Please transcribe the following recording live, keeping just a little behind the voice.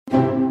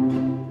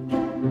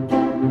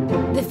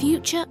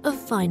Future of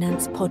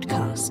Finance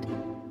podcast,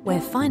 where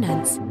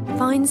finance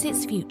finds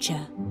its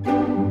future.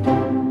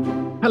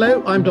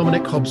 Hello, I'm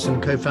Dominic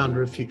Hobson,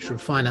 co-founder of Future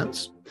of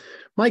Finance.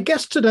 My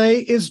guest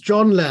today is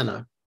John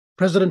Lerner,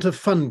 president of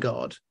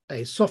FundGuard,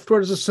 a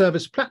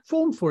software-as-a-service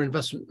platform for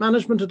investment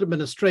management and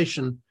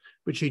administration,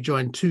 which he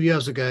joined 2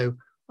 years ago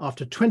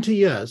after 20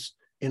 years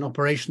in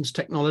operations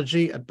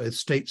technology at both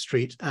State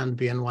Street and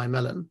BNY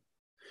Mellon.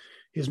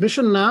 His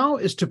mission now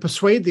is to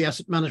persuade the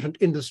asset management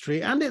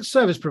industry and its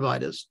service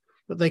providers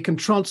that they can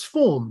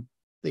transform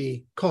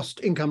the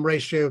cost-income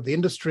ratio of the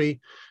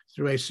industry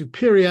through a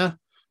superior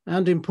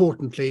and,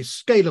 importantly,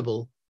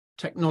 scalable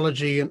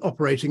technology and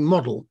operating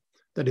model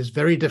that is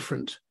very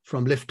different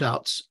from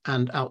lift-outs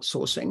and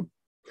outsourcing.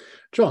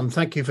 John,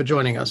 thank you for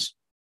joining us.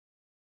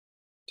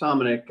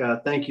 Dominic,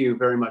 thank you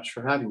very much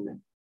for having me.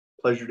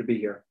 Pleasure to be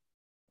here.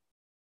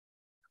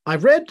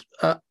 I've read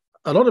a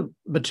lot of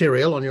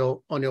material on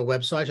your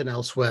website and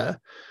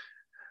elsewhere,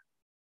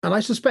 and I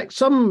suspect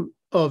some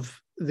of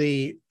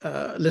the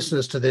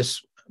listeners to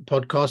this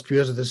podcast,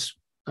 viewers of this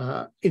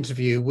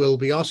interview, will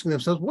be asking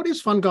themselves, what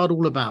is FundGuard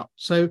all about?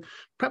 So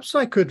perhaps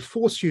I could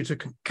force you to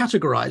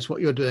categorize what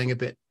you're doing a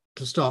bit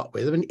to start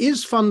with. I mean,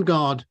 is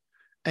FundGuard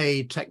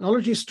a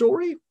technology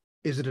story?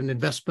 Is it an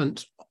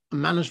investment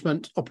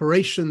management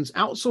operations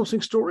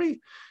outsourcing story?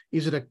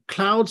 Is it a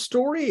cloud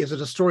story? Is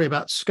it a story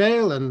about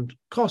scale and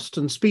cost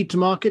and speed to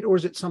market, or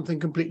is it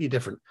something completely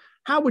different?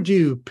 How would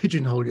you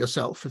pigeonhole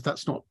yourself, if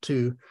that's not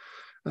too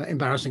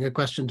embarrassing a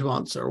question to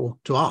answer or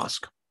to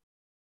ask?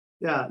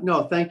 Yeah,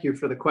 no, thank you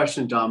for the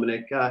question,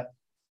 Dominic. At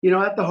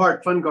the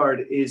heart,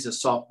 FundGuard is a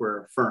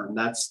software firm.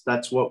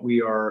 That's what we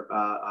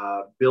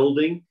are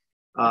building.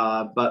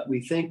 But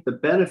we think the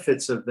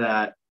benefits of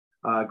that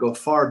go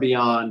far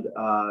beyond,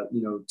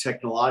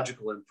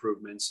 technological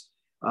improvements.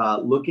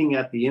 Looking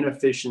at the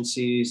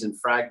inefficiencies and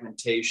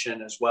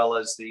fragmentation, as well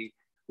as the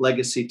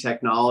legacy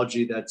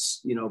technology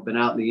that's been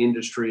out in the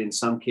industry in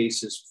some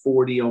cases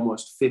 40,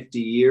 almost 50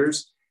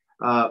 years.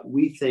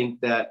 We think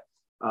that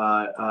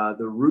the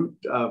root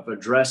of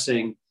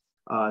addressing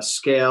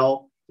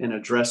scale and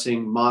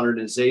addressing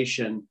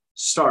modernization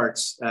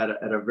starts at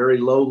a very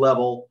low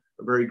level,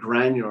 a very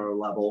granular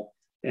level.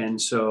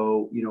 And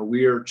so,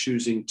 we are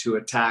choosing to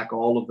attack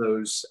all of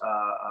those,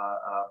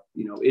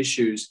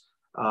 issues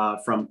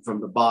from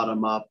the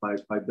bottom up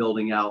by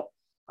building out,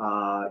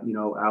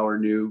 our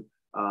new,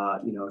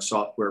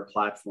 software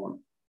platform.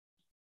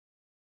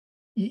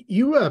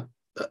 You were,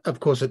 of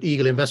course, at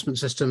Eagle Investment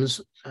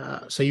Systems.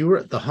 So you were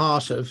at the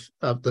heart of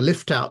the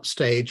lift-out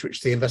stage,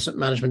 which the investment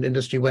management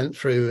industry went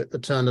through at the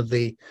turn of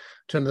the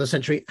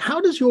century.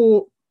 How does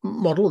your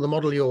model, the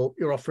model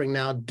you're offering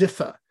now,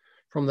 differ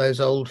from those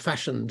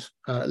old-fashioned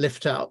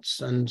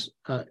lift-outs and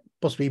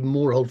possibly even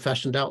more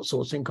old-fashioned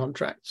outsourcing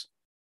contracts?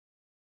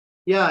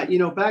 Yeah,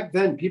 back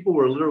then people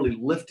were literally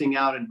lifting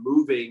out and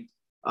moving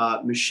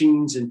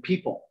machines and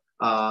people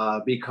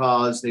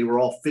because they were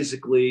all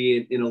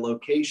physically in a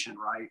location,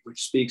 right?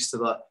 Which speaks to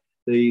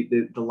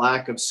the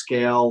lack of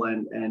scale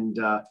and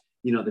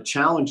the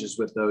challenges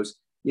with those.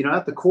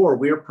 At the core,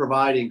 we're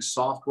providing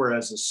software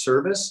as a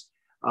service.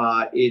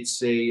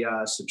 It's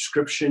a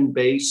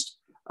subscription-based,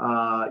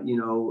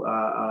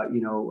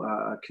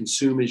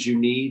 consume as you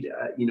need,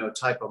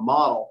 type of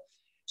model.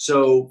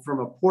 So from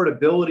a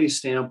portability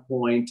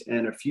standpoint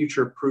and a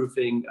future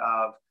proofing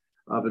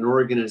of an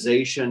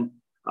organization,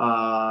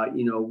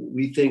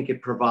 we think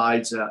it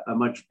provides a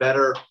much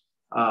better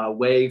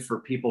way for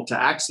people to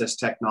access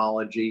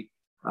technology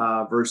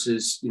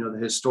versus, the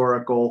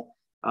historical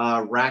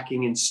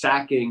racking and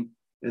stacking.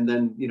 And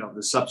then,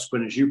 the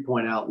subsequent, as you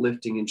point out,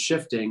 lifting and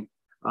shifting,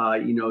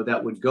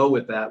 that would go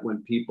with that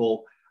when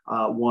people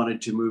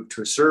wanted to move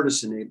to a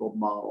service-enabled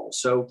model.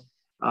 So,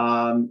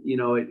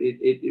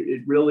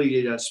 it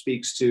really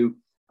speaks to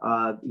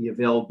the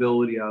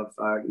availability of,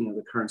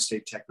 the current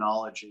state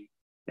technology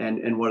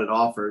and what it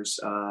offers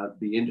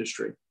the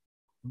industry.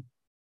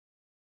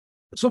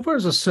 Software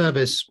as a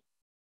service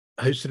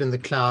hosted in the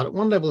cloud at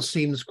one level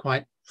seems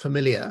quite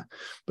familiar,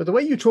 but the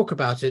way you talk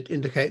about it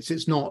indicates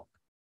it's not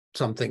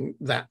something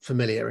that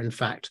familiar, in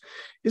fact.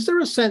 Is there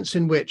a sense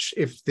in which,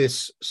 if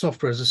this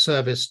software as a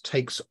service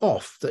takes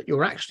off, that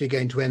you're actually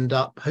going to end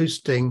up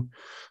hosting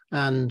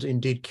and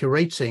indeed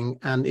curating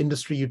an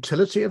industry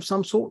utility of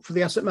some sort for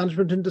the asset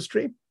management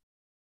industry?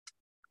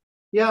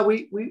 Yeah,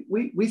 we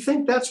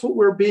think that's what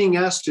we're being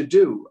asked to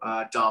do,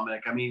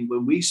 Dominic. I mean,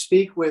 when we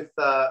speak with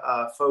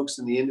folks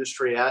in the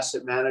industry,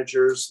 asset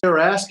managers, they're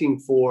asking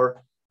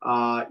for,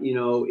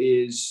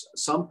 is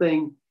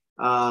something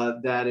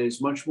that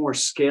is much more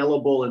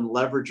scalable and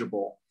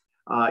leverageable.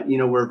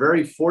 We're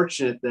very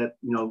fortunate that,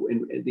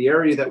 in the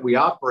area that we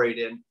operate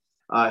in,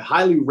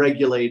 highly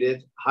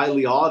regulated,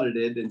 highly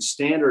audited, and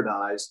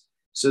standardized.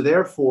 So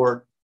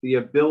therefore, the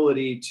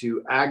ability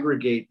to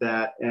aggregate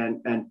that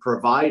and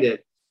provide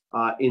it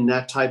in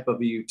that type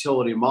of a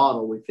utility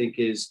model, we think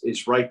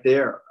is right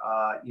there,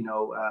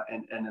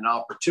 and an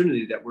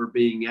opportunity that we're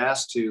being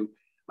asked to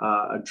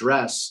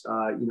address,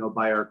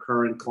 by our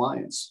current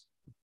clients.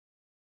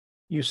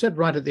 You said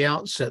right at the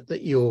outset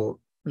that you're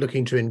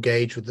looking to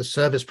engage with the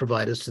service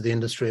providers to the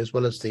industry as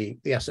well as the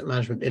asset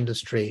management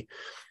industry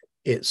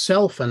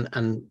itself,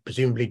 and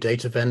presumably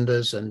data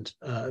vendors and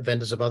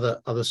vendors of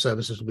other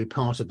services will be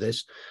part of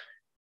this.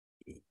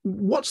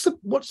 What's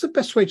the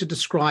best way to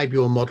describe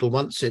your model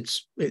once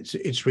it's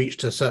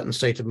reached a certain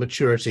state of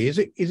maturity?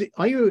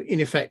 Are you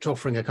in effect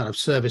offering a kind of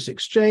service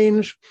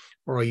exchange,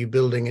 or are you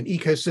building an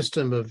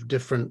ecosystem of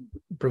different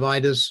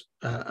providers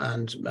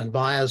and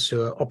buyers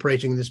who are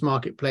operating in this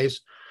marketplace?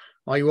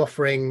 Are you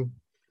offering,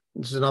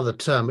 this is another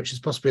term which is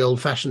possibly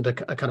old-fashioned, a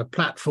kind of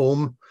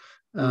platform,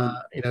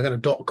 kind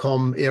of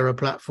 .com era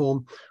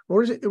platform,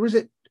 or is it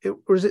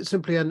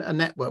simply a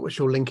network which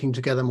you're linking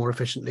together more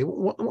efficiently?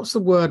 What's the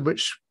word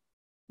which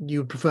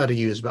you would prefer to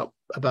use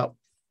about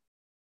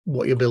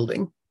what you're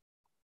building?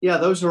 Yeah,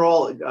 those are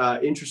all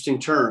interesting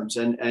terms,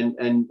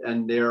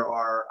 and there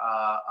are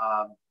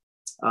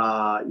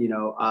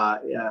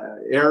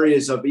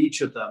areas of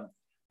each of them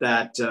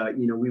that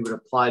we would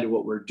apply to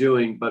what we're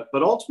doing. But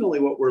ultimately,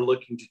 what we're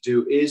looking to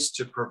do is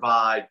to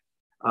provide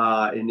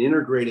an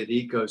integrated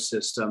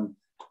ecosystem,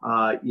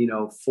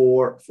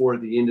 for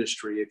the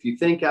industry. If you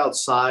think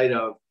outside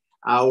of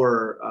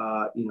our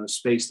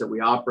space that we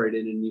operate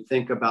in, and you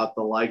think about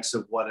the likes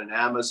of what an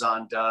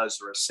Amazon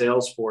does or a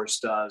Salesforce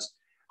does,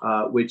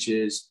 which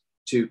is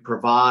to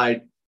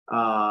provide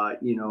a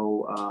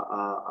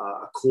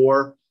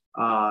core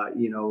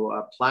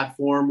a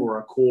platform or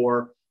a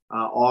core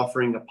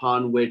offering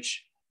upon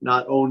which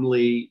not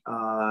only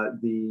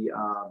the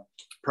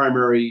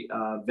primary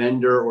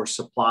vendor or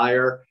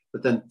supplier,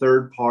 but then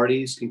third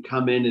parties can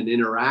come in and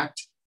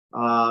interact.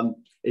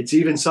 It's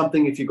even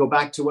something, if you go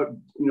back to what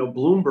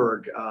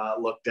Bloomberg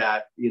looked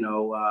at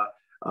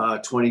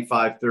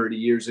 25, 30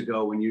 years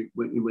ago, when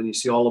you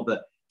see all of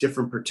the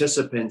different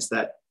participants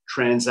that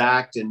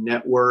transact and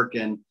network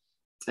and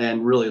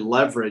really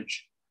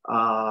leverage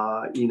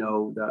a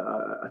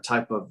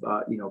type of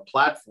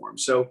platform.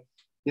 So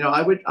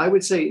I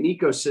would say an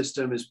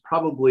ecosystem is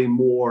probably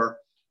more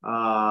the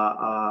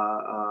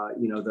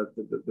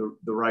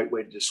right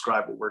way to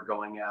describe what we're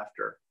going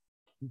after.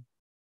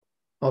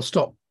 I'll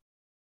stop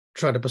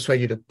trying to persuade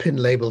you to pin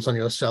labels on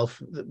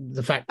yourself.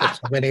 The fact that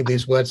many of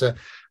these words are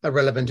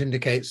relevant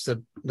indicates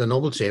the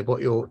novelty of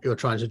what you're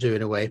trying to do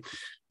in a way.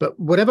 But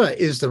whatever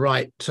is the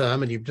right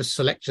term, and you've just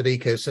selected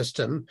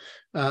ecosystem,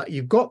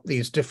 you've got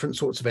these different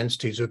sorts of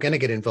entities who are going to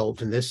get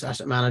involved in this: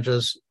 asset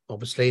managers,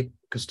 obviously,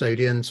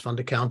 custodians, fund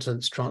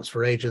accountants,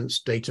 transfer agents,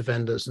 data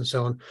vendors, and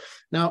so on.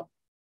 Now,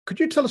 could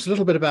you tell us a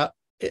little bit about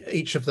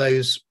each of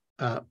those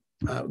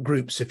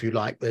groups, if you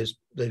like, those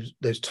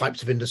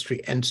types of industry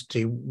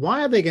entity?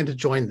 Why are they going to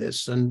join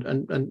this, and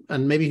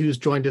maybe who's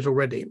joined it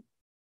already?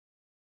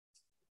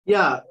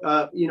 Yeah,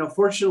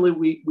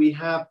 fortunately, we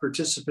have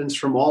participants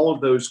from all of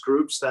those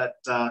groups that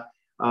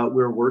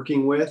we're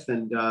working with,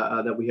 and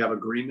that we have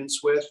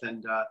agreements with,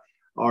 and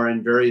are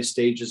in various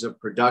stages of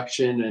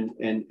production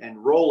and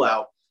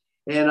rollout.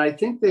 And I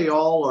think they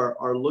all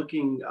are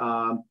looking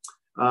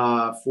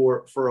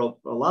for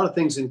a lot of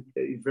things in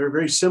very,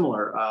 very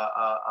similar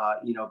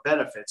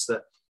benefits.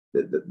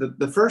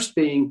 The first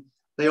being,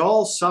 they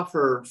all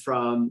suffer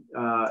from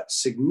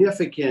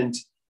significant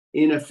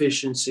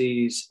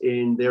inefficiencies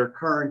in their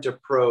current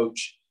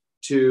approach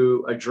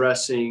to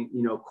addressing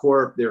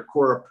their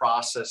core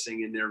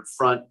processing in their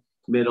front,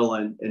 middle,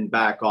 and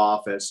back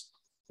office.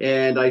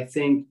 And I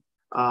think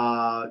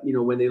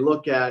when they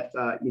look at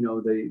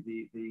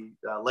the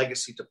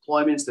legacy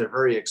deployments, they're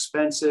very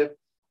expensive.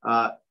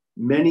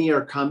 Many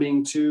are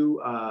coming to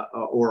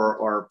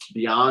or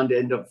beyond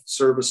end of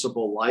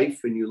serviceable life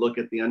when you look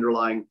at the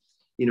underlying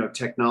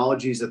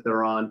technologies that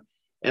they're on.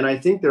 And I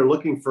think they're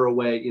looking for a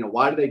way,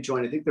 why do they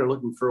join? I think they're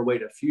looking for a way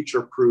to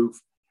future-proof,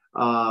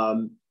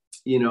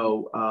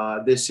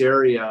 this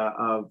area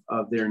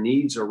of their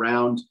needs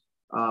around,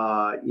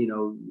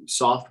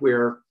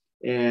 software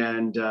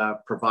and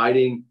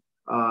providing,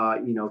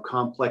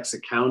 complex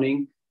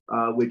accounting,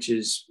 which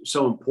is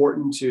so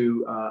important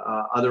to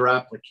other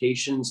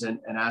applications and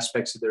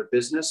aspects of their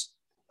business.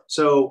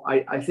 So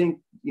I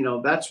think,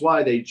 that's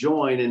why they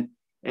join.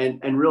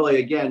 And really,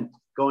 again,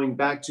 going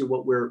back to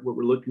what we're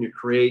looking to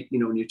create,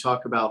 when you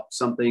talk about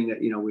something that,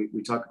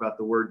 we talk about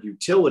the word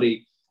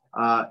utility,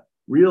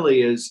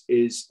 really is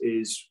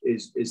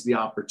the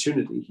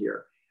opportunity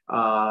here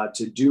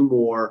to do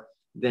more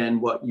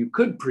than what you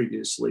could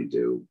previously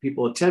do.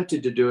 People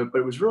attempted to do it,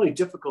 but it was really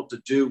difficult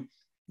to do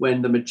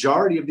when the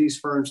majority of these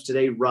firms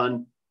today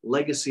run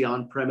legacy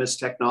on-premise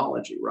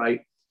technology,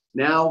 right?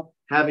 Now,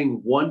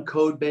 having one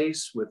code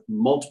base with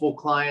multiple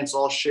clients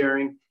all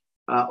sharing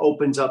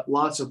opens up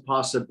lots of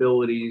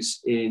possibilities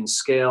in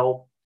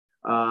scale,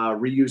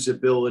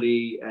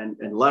 reusability,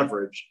 and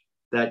leverage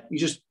that you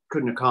just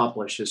couldn't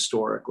accomplish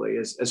historically,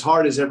 as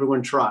hard as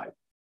everyone tried.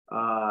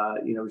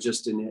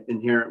 Just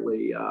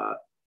inherently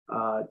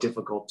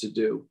difficult to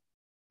do.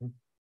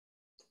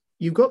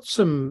 You've got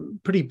some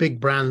pretty big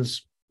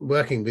brands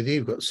working with you.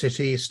 You've got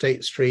Citi,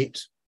 State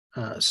Street,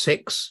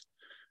 Six,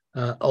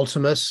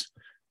 Ultimus.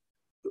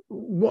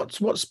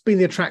 What's been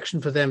the attraction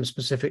for them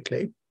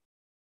specifically?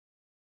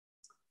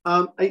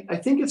 I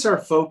think it's our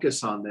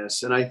focus on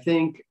this. And I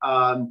think,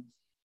 or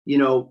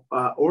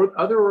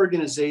other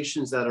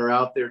organizations that are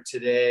out there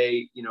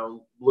today,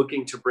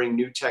 looking to bring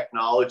new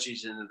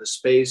technologies into the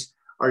space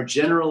are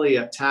generally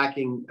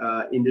attacking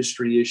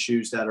industry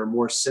issues that are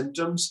more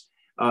symptoms,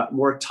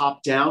 more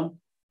top down.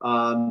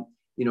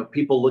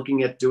 People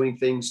looking at doing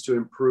things to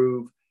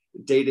improve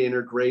data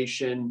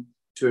integration,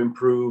 to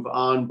improve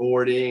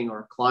onboarding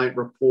or client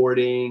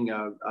reporting,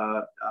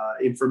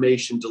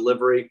 information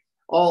delivery,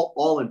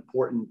 all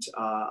important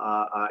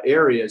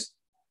areas,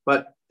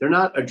 but they're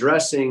not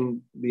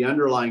addressing the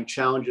underlying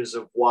challenges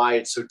of why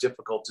it's so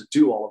difficult to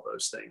do all of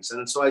those things.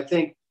 And so I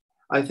think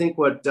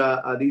what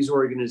these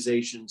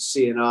organizations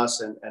see in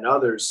us and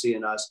others see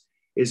in us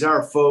is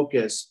our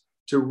focus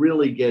to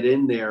really get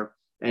in there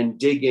and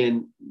dig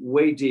in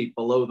way deep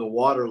below the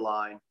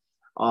waterline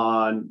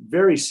on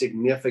very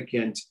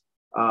significant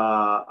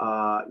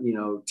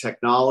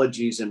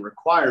technologies and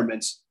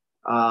requirements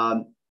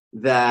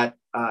that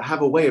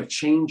have a way of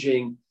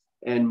changing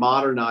and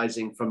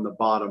modernizing from the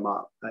bottom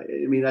up.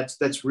 I mean,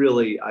 that's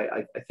really,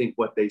 I think,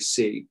 what they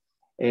see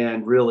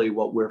and really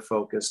what we're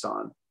focused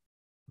on.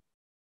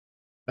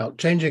 Well,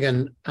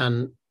 changing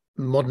and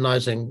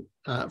modernizing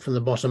from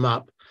the bottom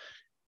up.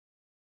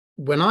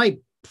 When I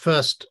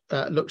first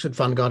looked at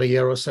FundGuard a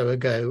year or so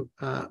ago,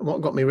 what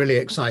got me really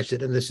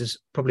excited, and this is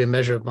probably a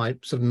measure of my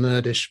sort of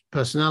nerdish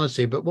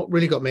personality, but what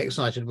really got me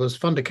excited was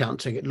fund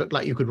accounting. It looked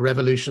like you could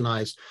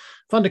revolutionize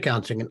fund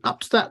accounting. And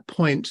up to that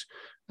point,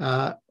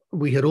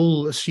 we had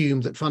all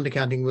assumed that fund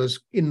accounting was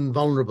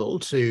invulnerable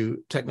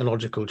to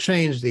technological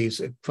change.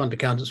 These fund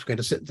accountants were going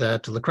to sit there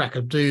till the crack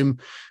of doom,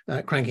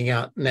 cranking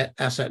out net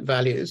asset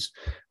values.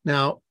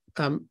 Now,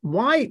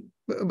 why?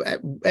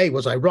 A,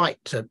 was I right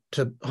to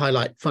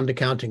highlight fund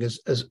accounting as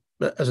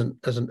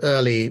an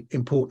early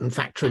important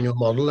factor in your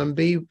model? And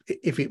B,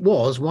 if it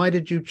was, why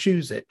did you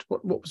choose it?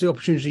 What was the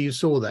opportunity you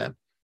saw there?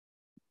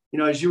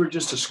 As you were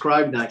just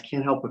describing that, I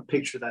can't help but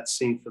picture that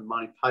scene from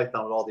Monty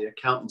Python with all the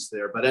accountants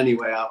there. But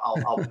anyway,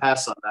 I'll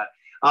pass on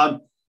that.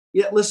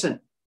 Listen,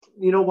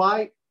 you know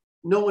why?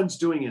 No one's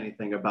doing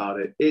anything about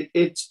it.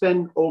 It's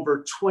been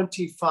over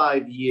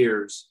 25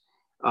 years,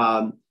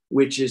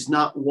 which is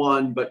not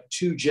one, but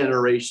two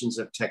generations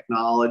of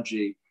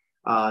technology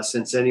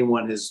since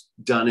anyone has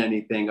done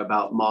anything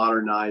about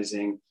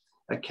modernizing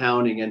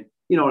accounting. And,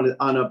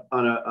 on a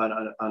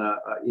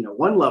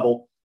one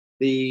level,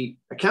 the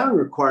accounting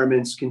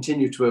requirements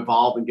continue to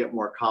evolve and get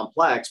more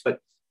complex, but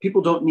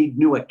people don't need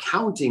new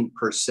accounting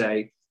per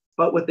se.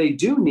 But what they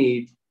do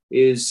need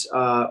is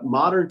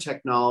modern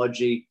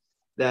technology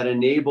that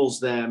enables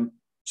them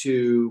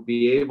to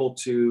be able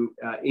to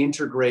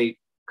integrate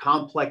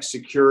complex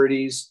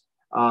securities,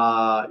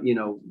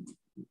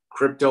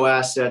 crypto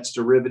assets,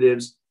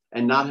 derivatives,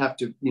 and not have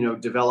to,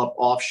 develop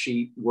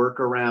off-sheet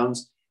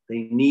workarounds.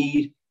 They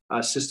need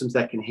systems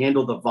that can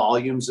handle the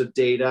volumes of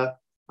data,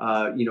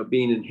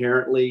 being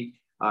inherently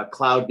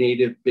cloud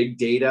native big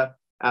data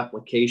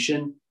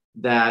application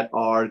that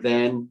are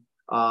then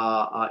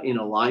in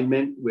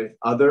alignment with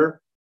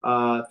other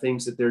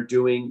things that they're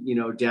doing,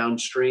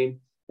 downstream.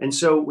 And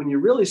so when you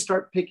really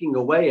start picking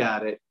away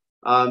at it,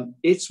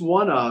 it's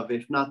one of,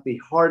 if not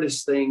the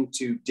hardest thing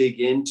to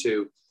dig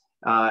into,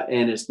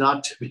 and it's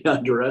not to be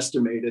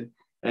underestimated.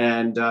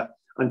 And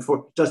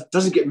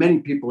doesn't get many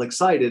people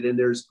excited. And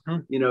there's,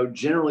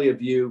 generally a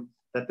view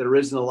that there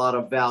isn't a lot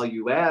of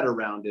value add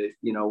around it,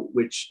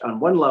 which on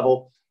one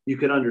level you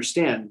can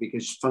understand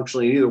because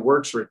functionally it either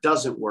works or it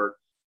doesn't work.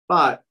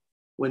 But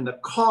when the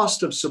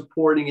cost of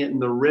supporting it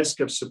and the risk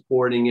of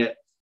supporting it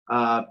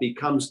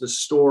becomes the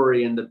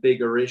story and the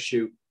bigger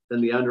issue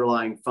than the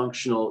underlying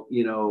functional,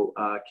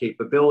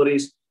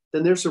 capabilities,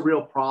 then there's a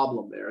real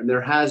problem there. And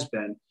there has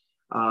been,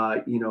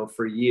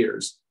 for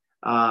years.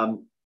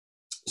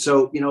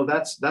 So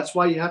that's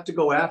why you have to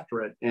go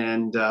after it.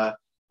 And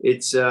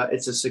it's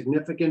a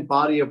significant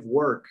body of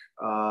work,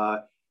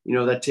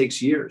 that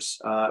takes years,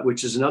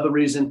 which is another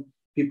reason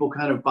people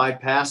kind of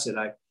bypass it.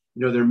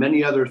 There are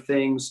many other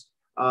things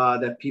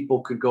that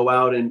people could go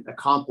out and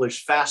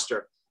accomplish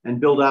faster and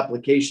build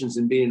applications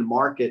and be in the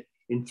market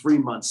in 3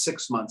 months,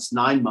 6 months,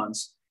 9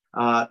 months.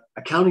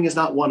 Accounting is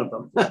not one of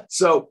them.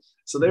 So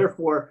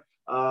therefore,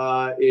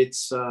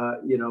 it's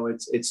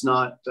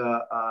not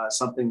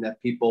something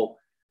that people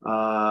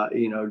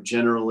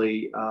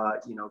generally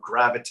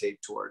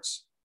gravitate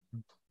towards.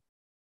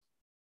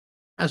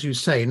 As you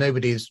say,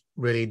 nobody's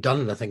really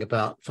done anything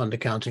about fund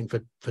accounting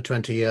for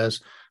 20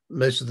 years.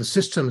 Most of the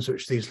systems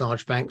which these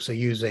large banks are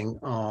using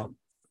are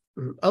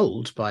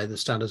old by the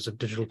standards of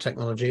digital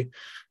technology,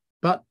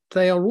 but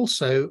they are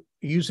also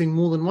using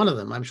more than one of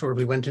them. I'm sure if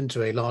we went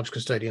into a large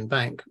custodian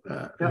bank,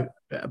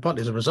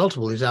 partly as a result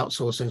of all these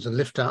outsourcings and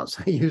lift outs,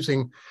 they're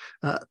using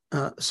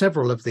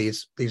several of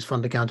these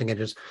fund accounting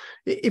engines.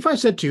 If I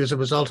said to you, as a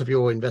result of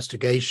your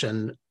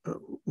investigation,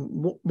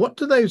 what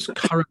do those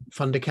current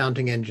fund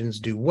accounting engines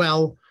do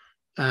well,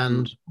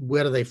 and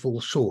where do they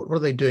fall short? What are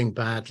they doing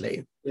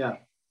badly? Yeah.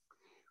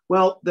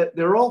 Well,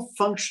 they're all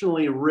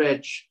functionally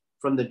rich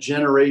from the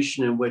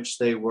generation in which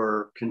they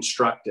were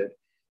constructed.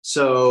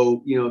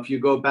 So, if you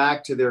go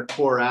back to their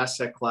core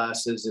asset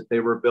classes, if they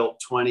were built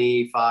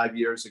 25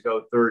 years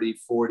ago, 30,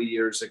 40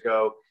 years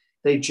ago,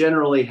 they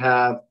generally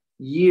have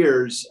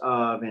years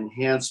of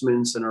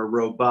enhancements and are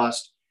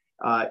robust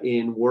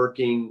in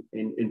working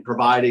in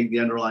providing the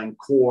underlying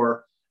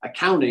core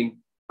accounting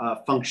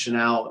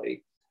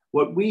functionality.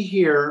 What we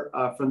hear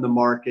from the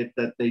market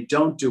that they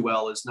don't do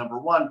well is, number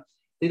one,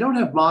 they don't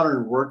have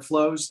modern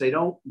workflows. They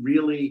don't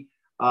really,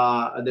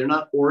 they're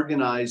not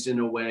organized in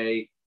a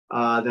way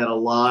that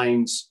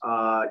aligns,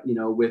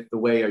 with the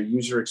way our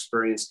user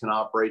experience can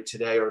operate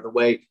today, or the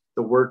way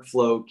the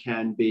workflow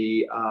can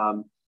be,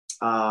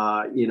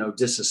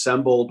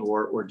 disassembled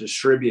or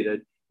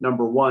distributed.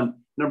 Number one.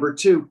 Number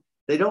two,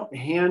 they don't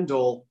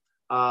handle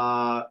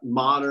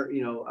modern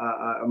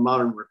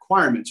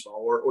requirements well,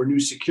 or new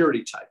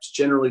security types.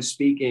 Generally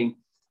speaking,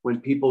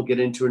 when people get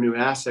into a new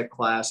asset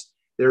class,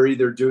 they're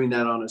either doing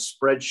that on a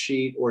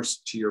spreadsheet or,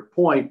 to your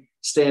point,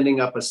 standing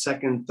up a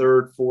second,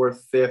 third,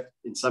 fourth, fifth,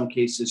 in some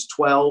cases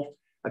 12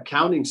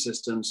 accounting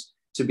systems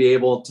to be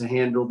able to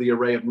handle the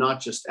array of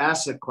not just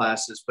asset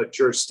classes, but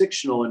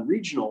jurisdictional and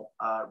regional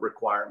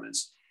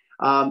requirements.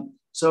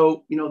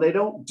 So, they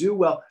don't do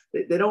well.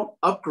 They don't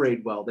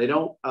upgrade well. They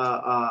don't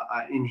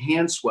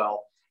enhance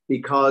well,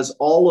 because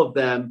all of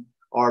them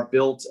are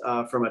built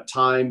from a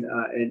time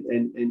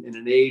and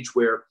an age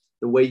where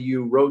the way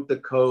you wrote the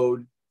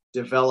code,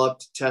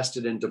 developed,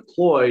 tested, and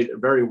deployed, a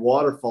very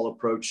waterfall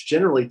approach,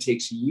 generally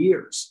takes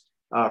years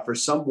for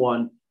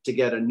someone to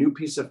get a new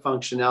piece of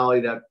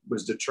functionality that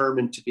was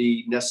determined to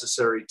be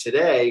necessary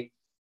today.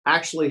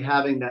 Actually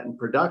having that in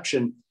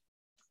production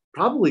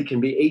probably can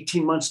be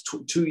 18 months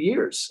to 2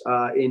 years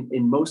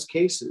in most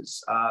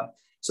cases.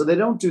 So they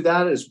don't do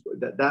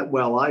that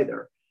well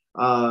either.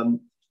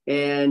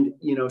 And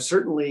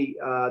certainly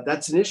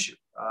that's an issue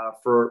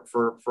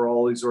for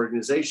all these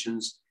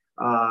organizations.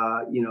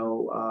 To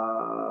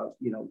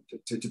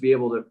be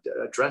able to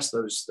address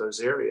those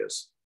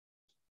areas.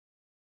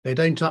 They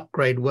don't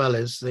upgrade well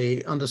is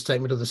the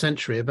understatement of the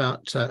century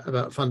about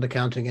fund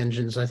accounting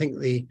engines. I think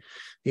the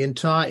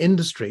entire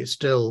industry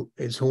still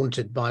is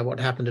haunted by what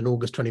happened in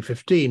August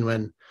 2015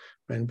 when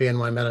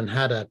BNY Mellon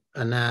had a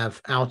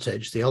NAV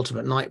outage, the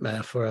ultimate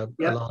nightmare for a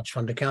large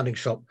fund accounting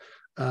shop.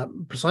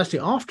 Precisely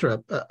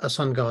after a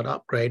FundGuard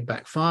upgrade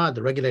backfired,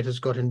 the regulators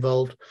got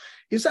involved.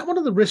 Is that one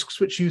of the risks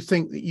which you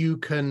think that you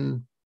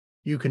can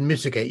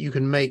mitigate? You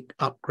can make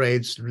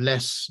upgrades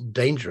less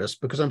dangerous,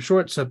 because I'm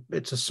sure it's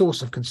a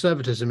source of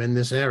conservatism in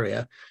this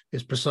area.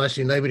 Is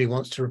precisely nobody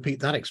wants to repeat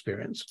that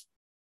experience.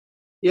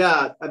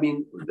 Yeah, I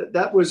mean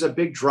that was a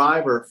big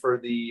driver for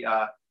the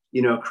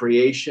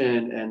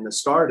creation and the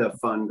start of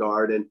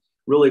FundGuard, and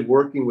really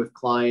working with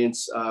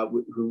clients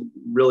who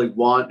really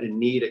want and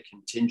need a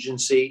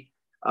contingency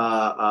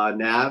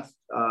NAV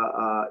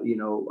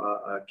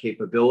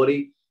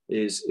capability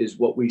is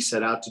what we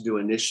set out to do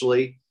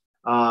initially.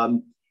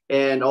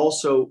 And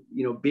also,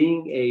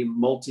 being a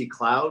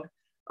multi-cloud,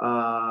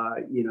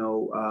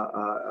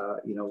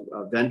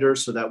 vendor,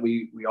 so that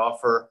we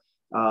offer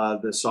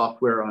the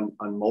software on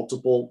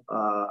multiple,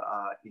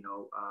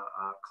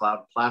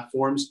 cloud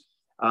platforms,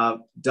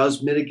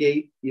 does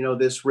mitigate,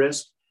 this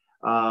risk.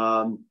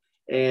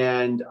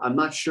 And I'm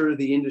not sure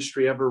the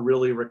industry ever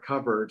really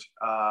recovered,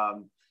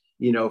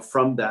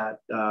 from that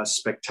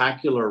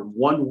spectacular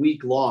 1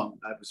 week long.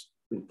 I was,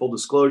 in full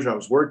disclosure, I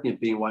was working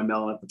at BNY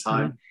Mellon at the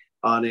time.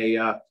 On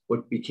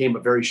what became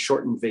a very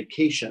shortened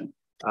vacation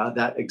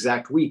that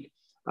exact week.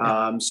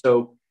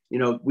 So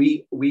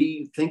we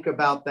think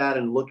about that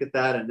and look at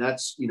that, and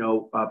that's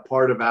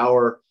part of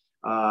our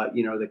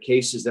the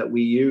cases that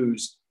we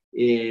use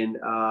in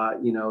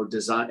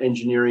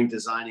engineering,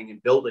 designing,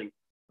 and building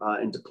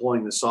and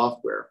deploying the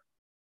software.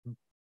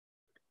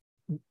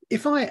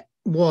 If I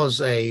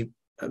was a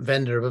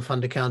vendor of a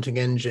fund accounting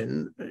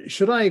engine,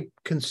 should I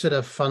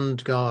consider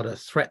FundGuard a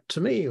threat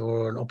to me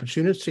or an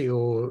opportunity,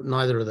 or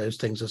neither of those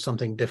things, or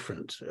something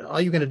different?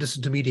 Are you going to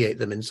disintermediate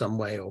them in some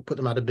way or put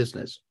them out of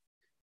business?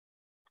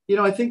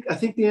 I think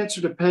the answer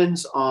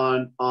depends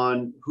on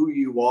who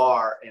you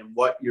are and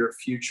what your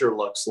future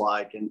looks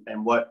like,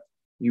 and what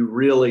you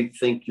really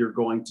think you're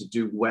going to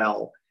do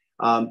well.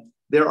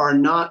 There are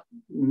not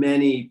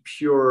many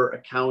pure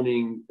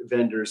accounting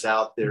vendors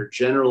out there.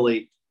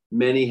 Generally,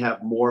 many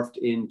have morphed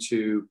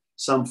into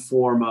some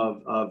form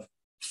of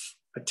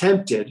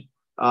attempted,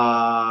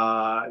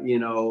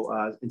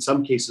 in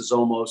some cases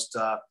almost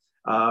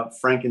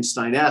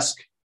Frankenstein-esque.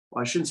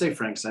 Well, I shouldn't say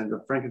Frankenstein,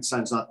 but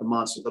Frankenstein's not the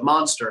monster. The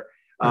monster,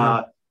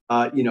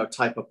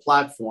 type of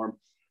platform.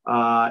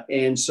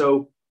 And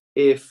so,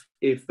 if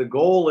the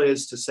goal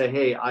is to say,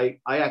 hey, I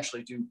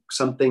actually do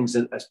some things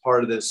as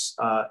part of this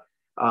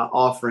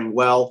offering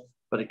well,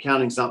 but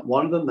accounting's not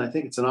one of them, I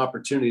think it's an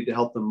opportunity to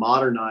help them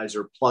modernize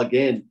or plug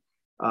in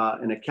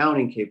an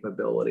accounting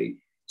capability.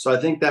 So I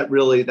think that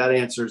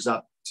answers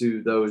up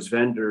to those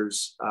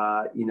vendors,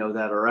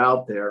 that are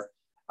out there,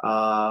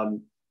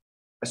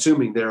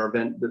 assuming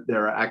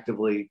they're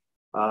actively,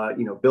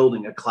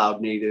 building a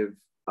cloud native,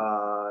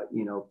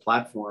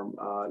 platform,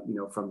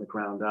 from the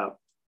ground up.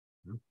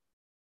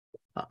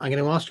 I'm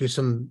going to ask you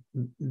some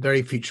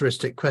very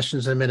futuristic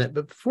questions in a minute,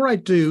 but before I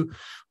do,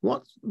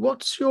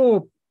 what's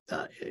your,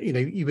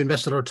 you've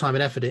invested a lot of time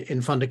and effort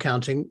in fund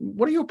accounting.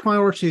 What are your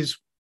priorities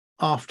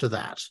after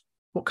that?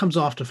 What comes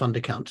after fund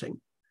accounting?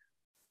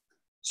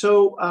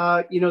 So,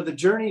 the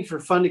journey for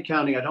fund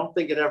accounting, I don't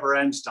think it ever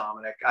ends,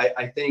 Dominic.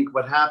 I think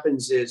what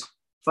happens is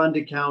fund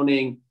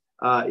accounting,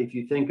 if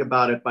you think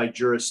about it by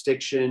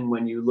jurisdiction,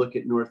 when you look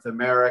at North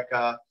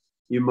America,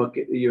 you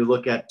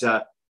look at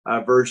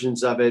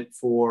versions of it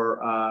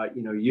for,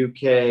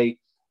 UK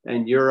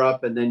and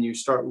Europe, and then you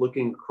start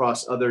looking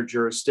across other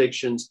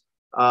jurisdictions.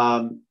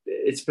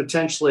 It's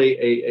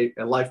potentially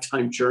a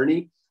lifetime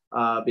journey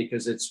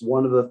because it's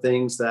one of the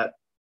things that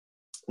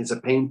is a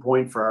pain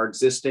point for our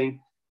existing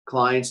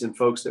clients and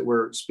folks that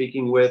we're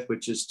speaking with,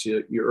 which is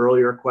to your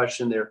earlier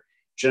question, they're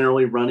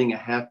generally running a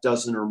half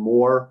dozen or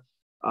more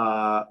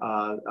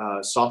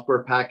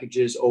software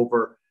packages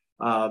over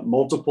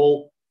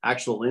multiple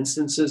actual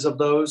instances of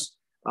those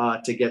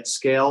to get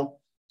scale.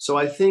 So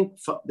I think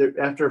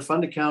after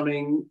fund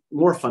accounting,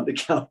 more fund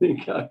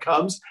accounting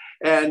comes,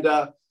 and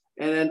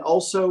then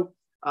also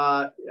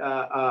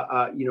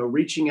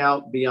reaching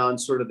out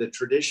beyond sort of the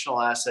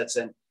traditional assets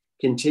and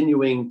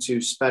continuing to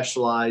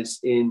specialize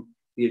in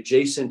the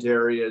adjacent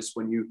areas.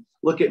 When you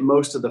look at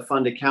most of the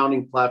fund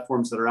accounting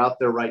platforms that are out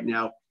there right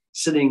now,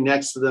 sitting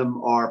next to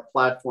them are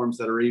platforms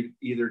that are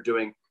either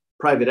doing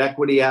private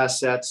equity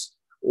assets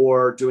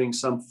or doing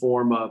some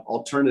form of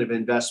alternative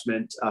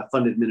investment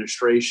fund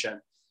administration.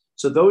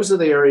 So those are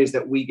the areas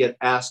that we get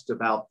asked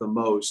about the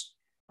most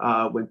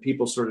when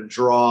people sort of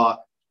draw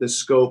the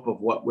scope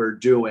of what we're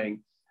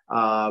doing.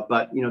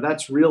 But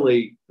that's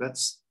really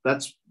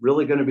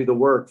going to be the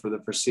work for the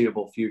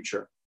foreseeable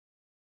future.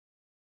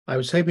 I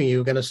was hoping you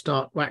were going to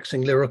start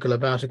waxing lyrical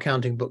about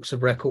accounting books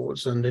of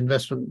records and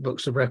investment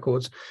books of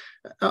records.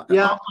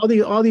 Yeah.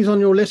 Are these on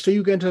your list? Are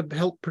you going to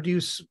help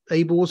produce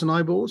ABORs and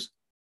IBORs?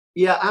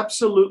 Yeah,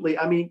 absolutely.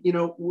 I mean,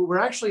 we're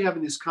actually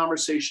having this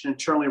conversation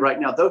internally right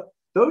now.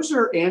 Those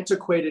are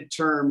antiquated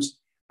terms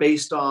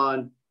based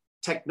on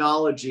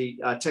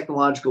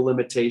technological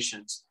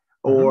limitations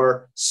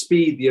or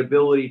speed, the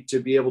ability to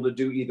be able to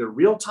do either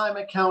real-time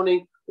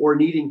accounting or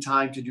needing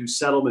time to do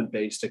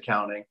settlement-based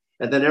accounting.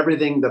 And then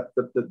everything,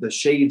 the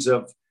shades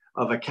of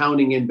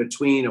accounting in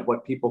between of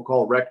what people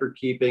call record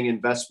keeping,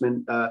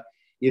 investment,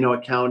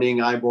 accounting,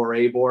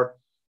 IBOR, ABOR,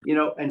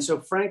 and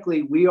so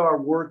frankly, we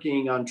are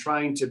working on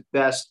trying to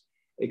best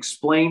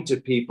explain to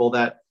people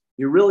that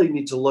you really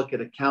need to look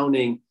at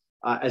accounting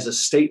as a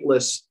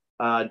stateless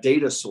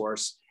data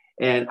source,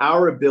 and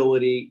our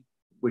ability,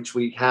 which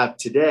we have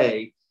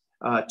today,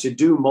 to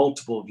do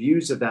multiple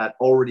views of that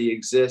already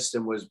exists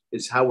and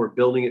is how we're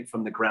building it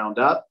from the ground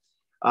up.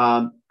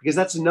 Because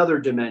that's another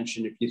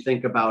dimension, if you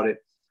think about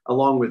it,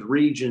 along with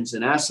regions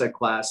and asset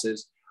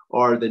classes,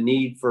 are the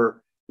need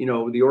for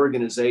the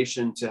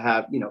organization to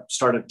have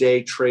start of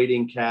day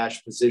trading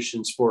cash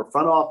positions for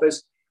front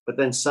office, but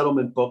then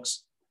settlement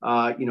books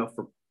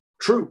for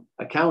true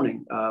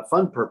accounting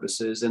fund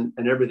purposes and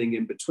everything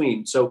in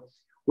between. So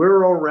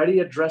we're already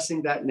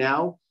addressing that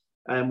now,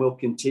 and we'll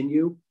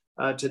continue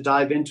to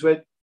dive into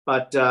it.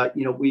 But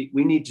we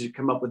need to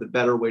come up with a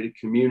better way to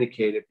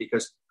communicate it,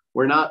 because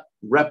we're not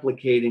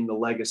replicating the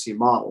legacy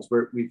models.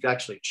 We've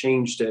actually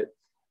changed it,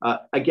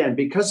 again,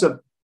 because of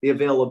the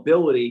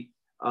availability,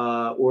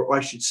 or I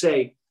should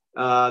say,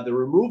 the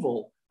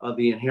removal of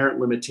the inherent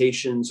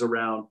limitations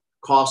around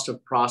cost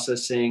of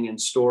processing and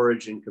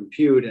storage and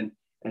compute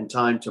and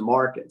time to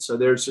market. So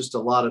there's just a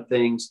lot of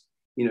things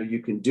you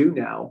can do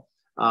now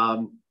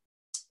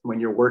when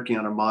you're working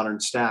on a modern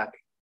stack.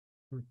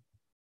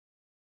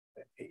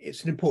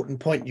 It's an important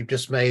point you've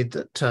just made,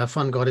 that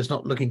FundGuard is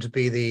not looking to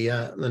be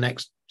the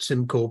next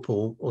SimCorp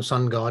or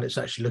SunGuard. It's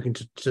actually looking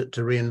to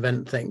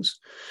reinvent things.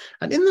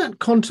 And in that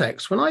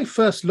context, when I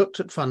first looked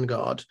at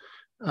FundGuard,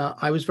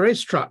 I was very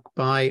struck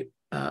by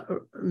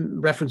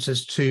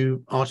references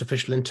to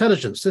artificial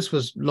intelligence. This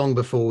was long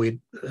before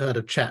we'd heard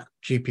of Chat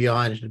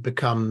GPI, and it had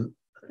become,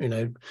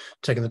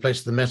 taking the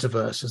place of the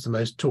metaverse as the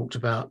most talked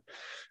about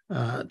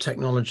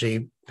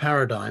technology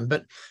paradigm.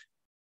 But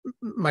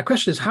my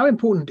question is, how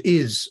important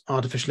is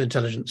artificial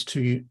intelligence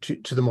to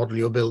the model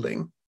you're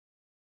building?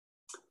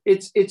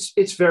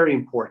 It's very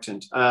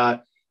important.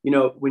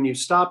 When you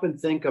stop and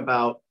think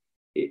about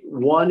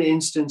one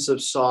instance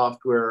of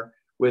software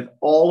with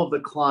all of the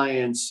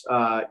clients,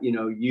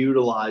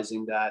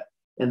 utilizing that,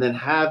 and then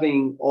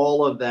having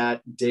all of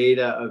that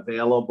data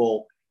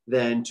available,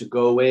 then to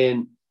go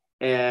in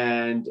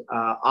and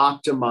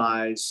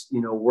optimize,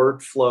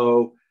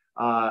 workflow,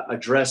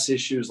 address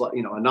issues like,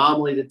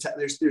 anomaly detect.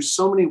 There's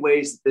so many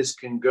ways that this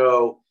can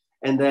go,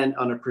 and then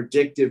on a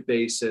predictive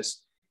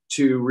basis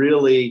to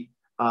really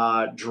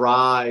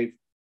drive.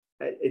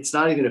 It's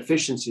not even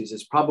efficiencies.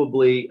 It's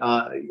probably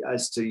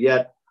as to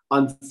yet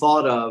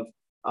unthought of,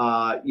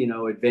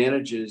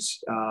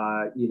 advantages,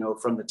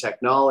 from the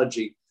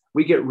technology.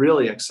 We get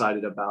really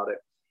excited about it.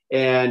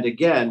 And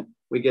again,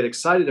 we get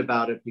excited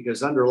about it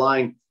because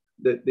underlying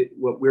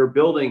what we're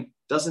building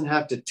doesn't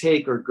have to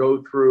take or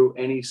go through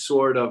any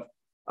sort of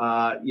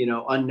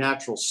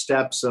unnatural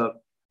steps of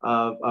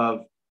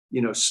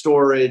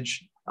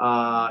storage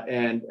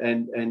and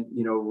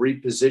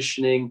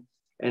repositioning,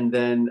 and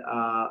then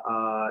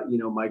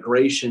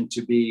migration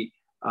to be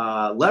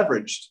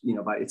leveraged,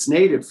 it's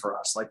native for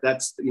us. Like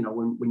that's,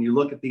 when you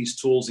look at these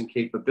tools and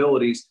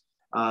capabilities,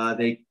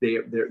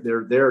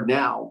 they're there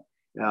now.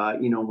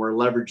 We're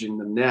leveraging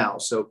them now.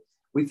 So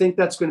we think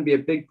that's going to be a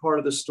big part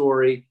of the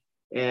story,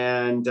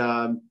 and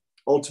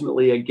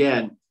ultimately,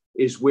 again,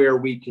 is where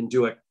we can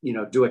do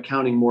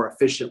accounting more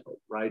efficiently,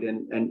 right?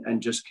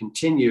 And just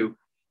continue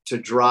to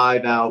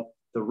drive out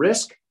the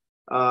risk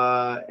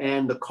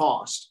and the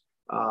cost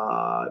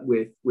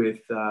with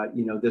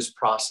this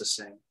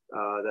processing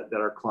that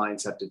our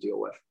clients have to deal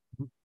with.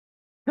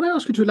 Can I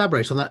ask you to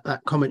elaborate on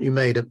that comment you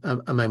made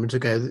a moment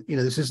ago? That,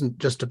 this isn't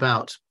just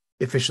about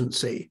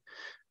efficiency,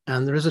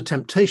 and there is a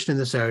temptation in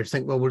this area to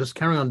think, well, we'll just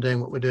carry on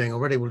doing what we're doing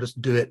already. We'll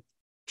just do it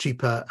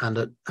cheaper and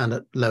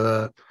at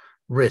lower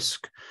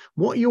risk.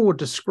 What you're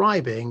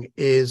describing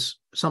is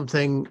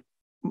something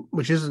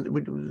which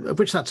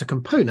that's a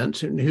component.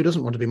 Who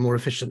doesn't want to be more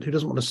efficient? Who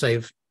doesn't want to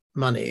save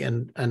money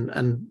and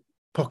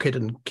pocket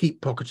and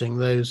keep pocketing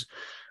those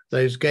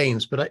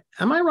gains? But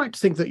am I right to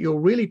think that you're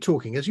really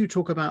talking, as you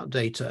talk about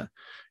data,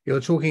 you're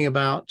talking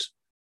about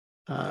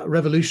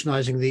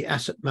revolutionizing the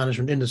asset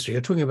management industry?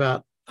 You're talking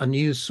about a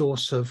new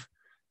source of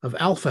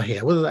alpha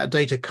here, whether that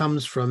data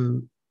comes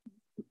from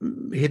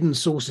hidden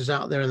sources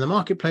out there in the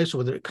marketplace, or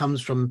whether it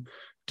comes from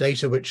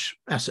data which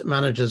asset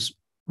managers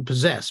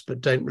possess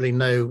but don't really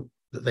know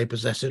that they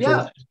possess it.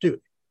 Yeah. Or do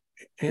it.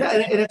 Yeah,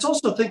 and it's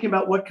also thinking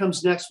about what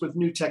comes next with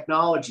new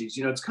technologies.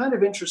 It's kind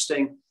of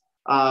interesting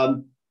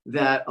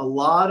that a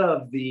lot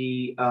of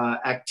the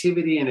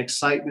activity and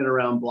excitement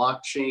around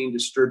blockchain,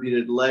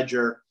 distributed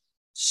ledger,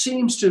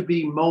 seems to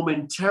be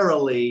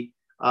momentarily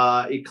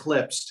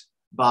eclipsed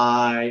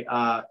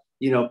by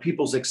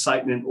people's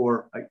excitement,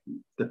 or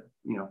the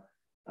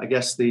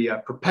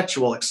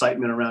perpetual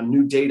excitement around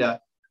new data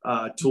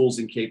tools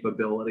and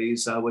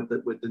capabilities with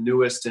the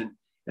newest and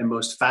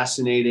most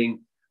fascinating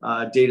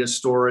data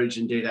storage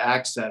and data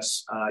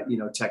access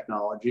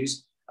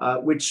technologies,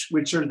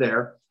 which are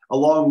there,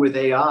 along with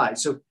AI.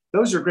 So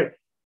those are great.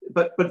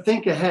 But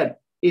think ahead.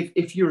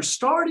 If you're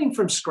starting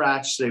from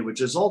scratch today,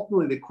 which is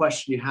ultimately the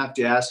question you have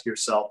to ask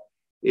yourself,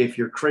 if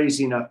you're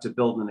crazy enough to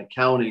build an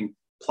accounting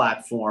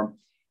platform,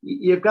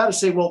 you've got to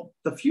say, well,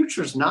 the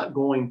future is not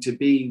going to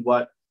be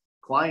what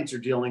clients are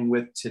dealing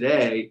with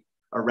today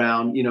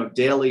around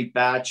daily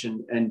batch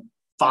and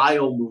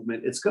file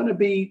movement. It's going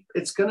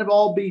to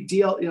all be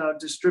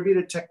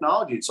distributed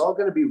technology. It's all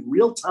going to be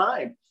real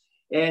time.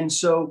 And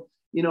so,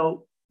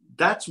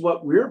 that's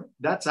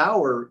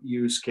our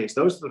use case.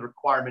 Those are the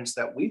requirements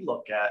that we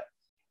look at.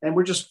 And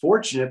we're just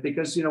fortunate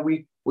because,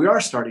 we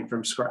are starting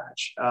from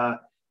scratch.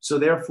 So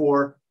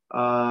therefore,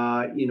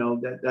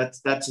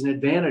 that's an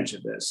advantage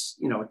of this.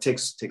 It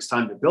takes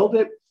time to build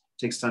it,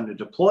 takes time to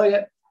deploy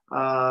it.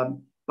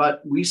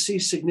 But we see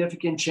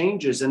significant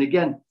changes. And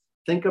again,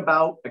 think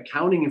about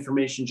accounting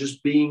information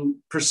just being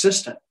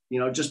persistent,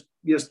 just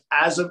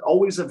as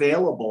always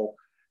available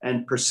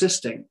and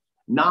persisting,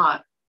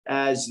 not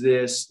as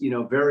this,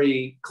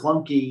 very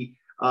clunky,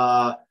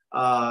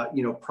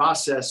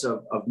 process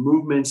of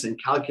movements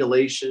and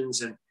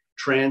calculations and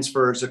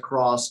transfers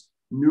across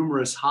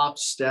numerous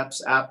hops,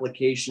 steps,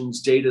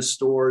 applications, data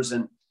stores,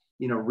 and,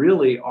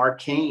 really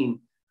arcane,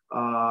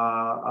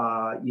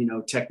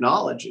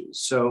 technologies.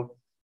 So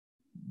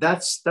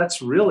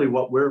that's really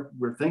what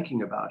we're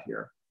thinking about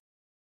here.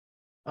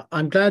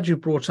 I'm glad you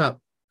brought up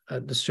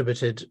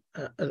distributed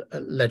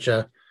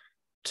ledger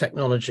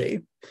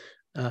technology,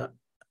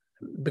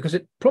 because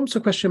it prompts a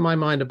question in my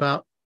mind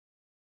about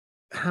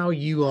how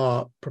you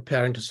are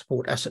preparing to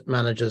support asset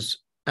managers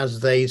as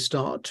they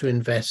start to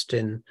invest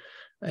in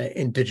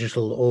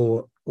digital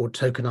or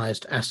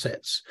tokenized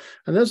assets.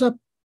 And there's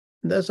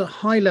a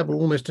high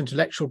level, almost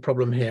intellectual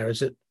problem here.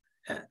 Is it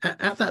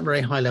at that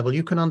very high level,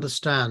 you can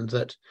understand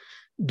that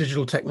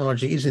digital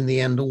technology is in the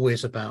end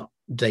always about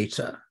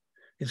data.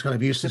 It's kind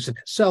of useless in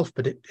itself,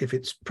 but if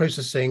it's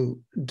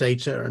processing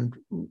data and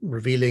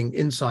revealing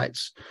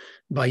insights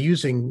by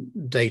using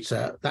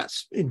data,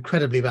 that's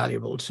incredibly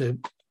valuable to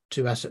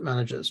asset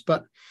managers.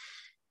 But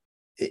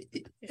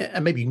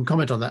and maybe you can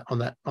comment on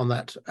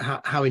that.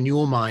 How in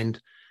your mind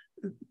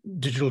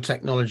digital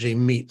technology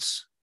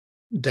meets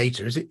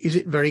data? Is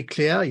it very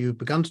clear? You've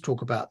begun to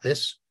talk about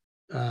this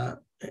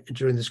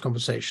during this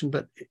conversation,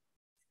 but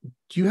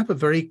do you have a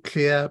very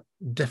clear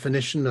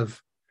definition of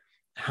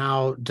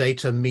how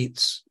data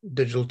meets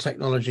digital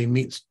technology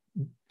meets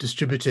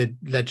distributed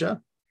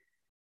ledger?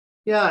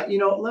 Yeah,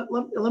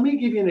 let me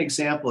give you an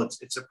example.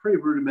 It's a pretty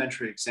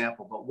rudimentary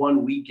example, but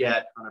one we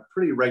get on a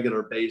pretty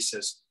regular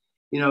basis.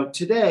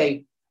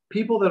 Today,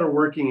 people that are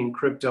working in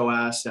crypto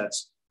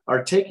assets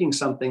are taking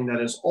something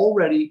that is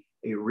already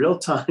a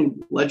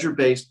real-time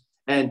ledger-based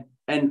and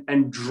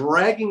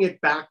dragging it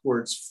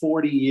backwards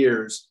 40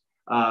 years,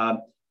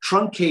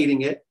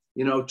 truncating it,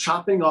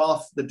 chopping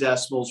off the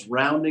decimals,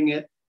 rounding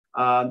it,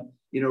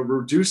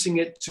 reducing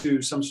it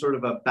to some sort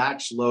of a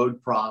batch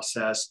load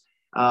process,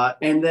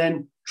 and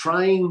then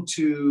trying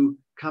to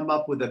come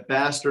up with a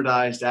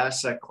bastardized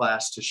asset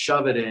class to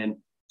shove it in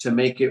to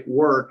make it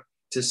work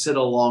to sit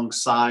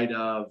alongside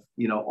of,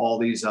 all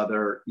these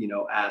other,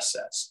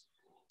 assets.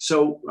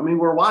 So, I mean,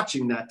 we're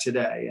watching that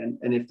today.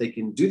 And if they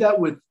can do that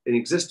with an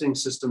existing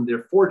system,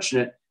 they're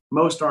fortunate.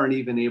 Most aren't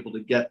even able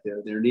to get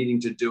there. They're needing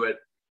to do it,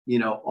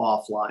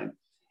 offline.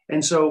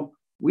 And so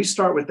we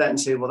start with that and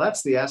say, well,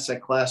 that's the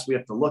asset class we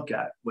have to look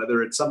at,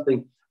 whether it's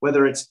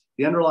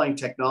the underlying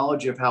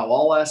technology of how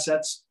all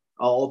assets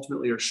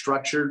ultimately are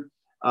structured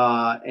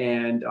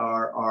and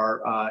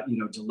are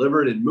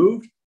delivered and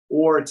moved,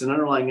 or it's an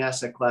underlying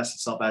asset class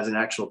itself as an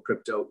actual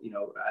crypto,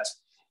 asset.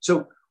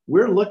 So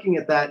we're looking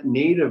at that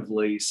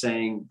natively,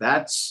 saying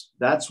that's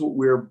what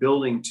we're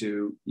building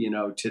to,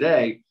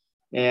 today,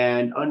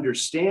 and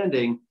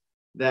understanding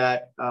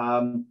that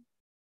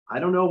I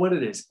don't know what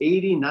it is,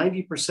 80,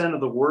 90% of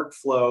the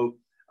workflow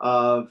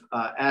of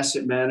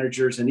asset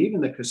managers and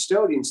even the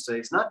custodians today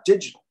is not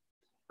digital.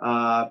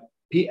 And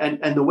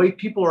the way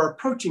people are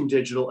approaching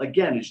digital,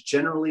 again, is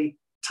generally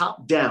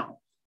top down.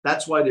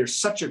 That's why there's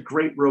such a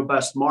great,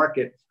 robust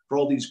market for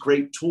all these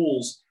great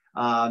tools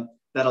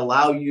that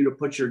allow you to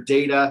put your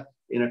data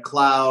in a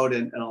cloud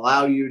and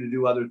allow you to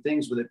do other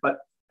things with it. But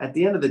at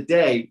the end of the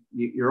day,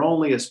 you're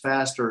only as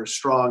fast or as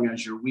strong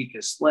as your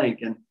weakest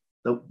link. And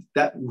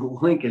that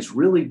link is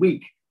really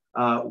weak,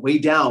 way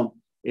down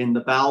in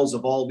the bowels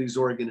of all these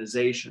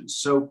organizations.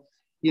 So,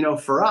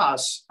 for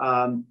us,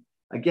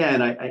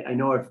 again, I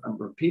know I'm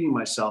repeating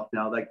myself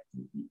now, like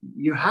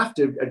you have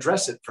to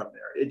address it from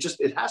there.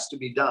 It has to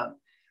be done,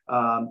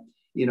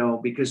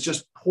 because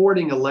just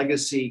porting a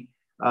legacy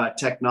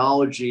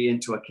technology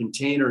into a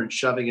container and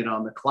shoving it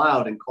on the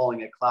cloud and calling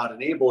it cloud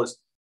enable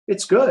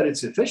it's good,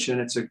 it's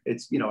efficient,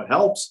 it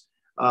helps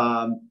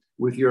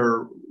with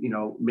your,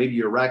 maybe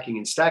your racking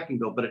and stacking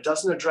bill, but it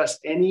doesn't address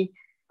any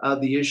of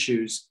the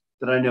issues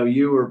that I know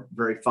you are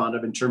very fond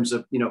of in terms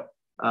of,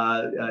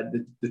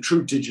 the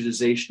true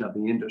digitization of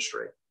the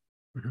industry.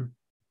 Mm-hmm.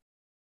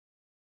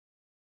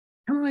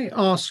 Can I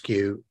ask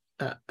you,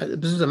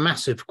 this is a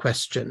massive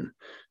question,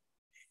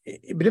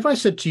 but if I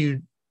said to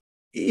you,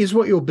 is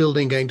what you're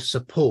building going to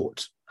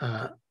support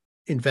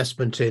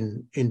investment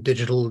in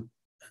digital,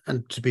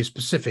 and to be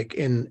specific,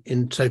 in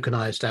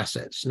tokenized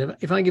assets? And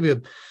if I give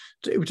you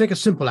we take a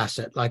simple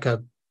asset like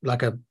a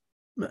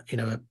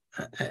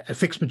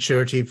fixed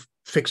maturity,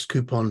 fixed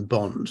coupon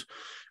bond,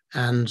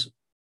 and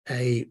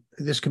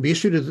this can be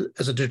issued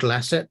as a digital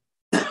asset.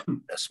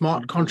 A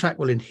smart contract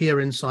will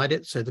adhere inside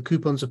it, so the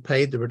coupons are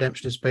paid, the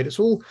redemption is paid. It's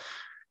all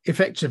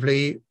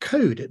effectively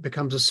code. It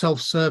becomes a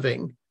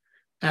self-serving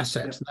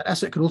asset. Yeah. That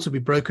asset can also be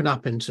broken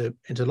up into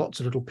lots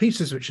of little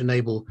pieces, which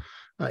enable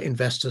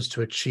investors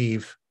to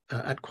achieve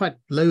at quite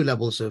low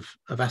levels of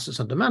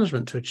assets under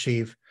management to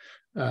achieve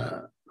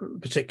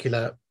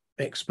particular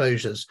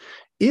exposures.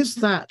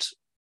 Is a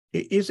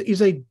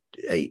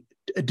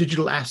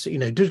digital asset,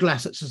 digital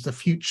assets is the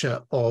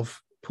future of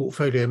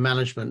portfolio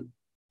management,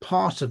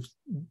 part of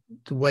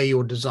the way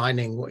you're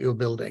designing what you're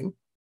building?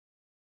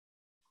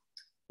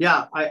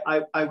 Yeah,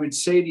 I would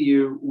say to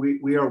you,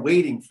 we are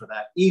waiting for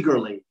that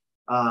eagerly,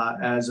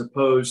 as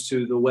opposed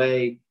to the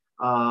way,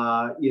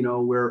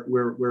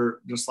 we're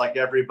just like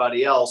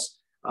everybody else,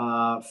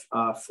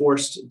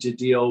 forced to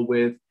deal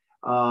with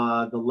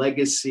the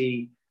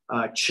legacy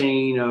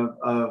chain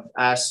of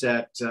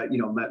asset,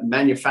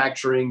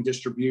 manufacturing,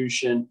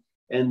 distribution,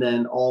 and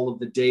then all of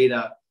the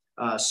data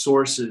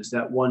sources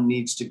that one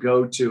needs to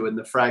go to, and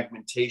the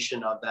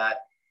fragmentation of that,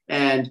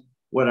 and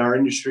what our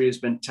industry has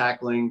been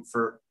tackling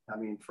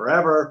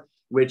forever,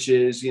 which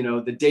is,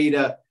 the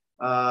data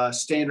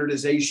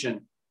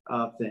standardization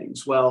of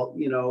things. Well,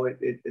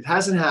 it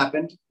hasn't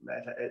happened,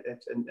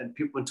 and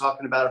people have been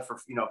talking about it for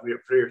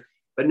years.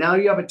 But now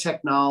you have a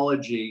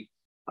technology,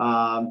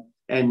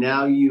 and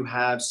now you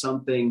have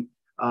something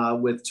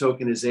with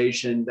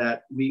tokenization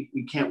that we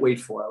can't wait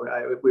for.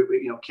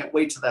 We can't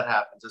wait till that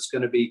happens. It's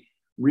going to be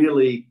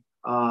really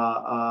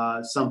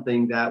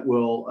something that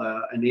will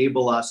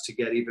enable us to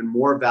get even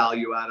more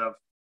value out of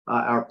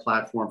our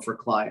platform for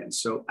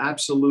clients. So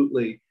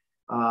absolutely,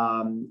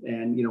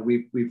 and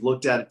we've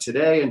looked at it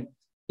today and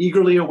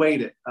eagerly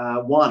await it,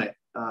 want it,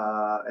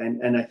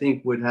 and I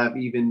think would have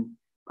even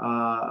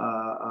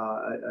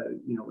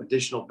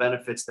additional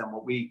benefits than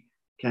what we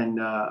can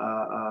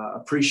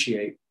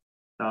appreciate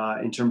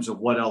in terms of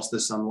what else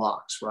this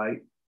unlocks, right?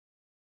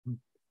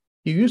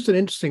 You used an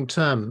interesting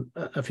term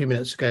a few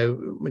minutes ago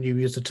when you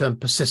used the term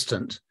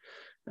persistent.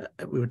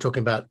 We were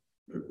talking about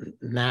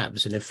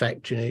NAVs, in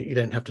effect. You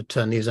don't have to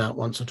turn these out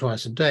once or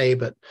twice a day,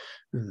 but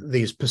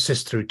these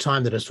persist through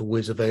time. They're just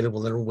always available.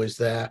 They're always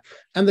there,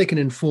 and they can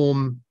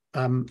inform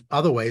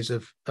other ways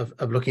of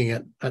looking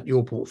at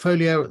your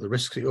portfolio, at the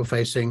risks that you're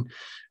facing.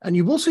 And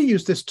you've also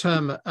used this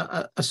term,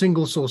 a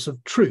single source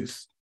of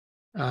truth.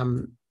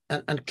 And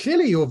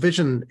clearly your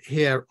vision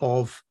here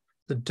of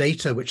the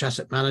data which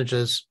asset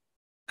managers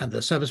and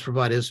the service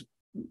providers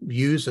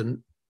use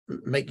and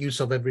make use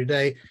of every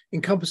day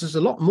encompasses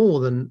a lot more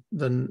than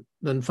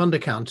fund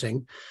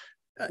accounting.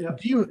 Yeah.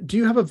 Do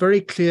you have a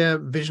very clear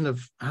vision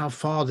of how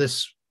far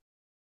this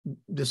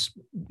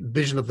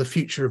vision of the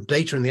future of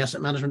data in the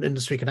asset management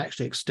industry can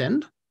actually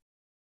extend?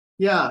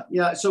 Yeah.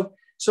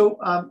 So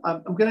I'm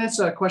going to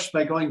answer that question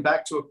by going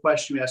back to a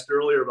question we asked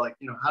earlier, like,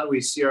 how do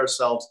we see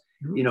ourselves,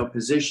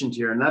 positioned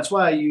here? And that's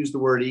why I use the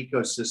word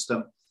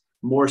ecosystem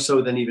more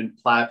so than even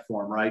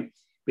platform, right?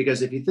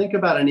 Because if you think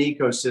about an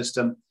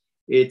ecosystem,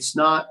 it's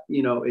not,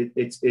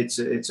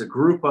 it's a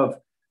group of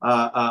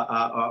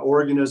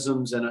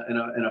organisms and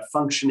a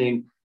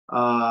functioning,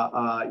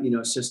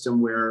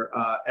 system where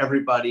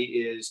everybody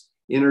is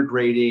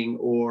integrating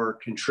or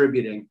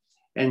contributing.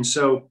 And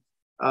so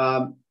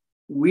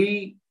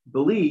we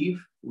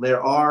believe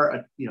there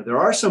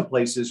are some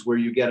places where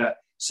you get a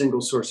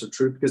single source of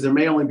truth because there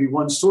may only be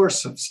one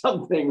source of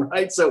something,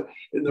 right? So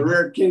in the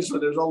rare case where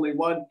there's only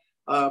one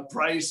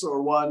price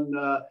or one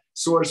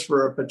source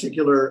for a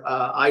particular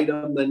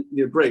item, then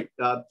you're great.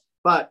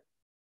 But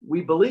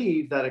we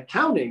believe that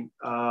accounting,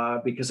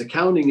 because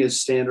accounting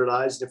is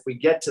standardized, if we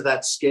get to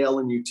that scale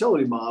and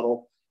utility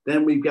model,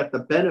 then we've got the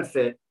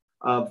benefit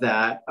of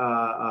that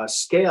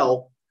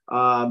scale,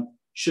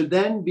 should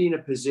then be in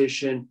a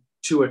position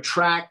to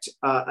attract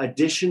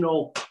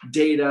additional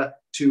data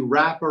to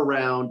wrap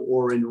around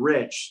or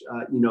enrich,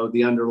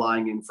 the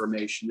underlying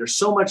information. There's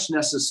so much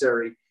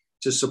necessary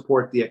to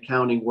support the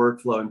accounting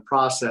workflow and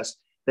process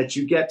that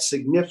you get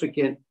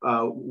significant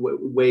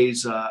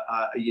ways,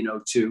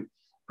 to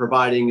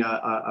providing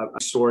a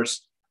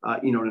source,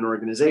 in an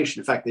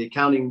organization. In fact, the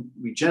accounting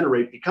we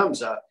generate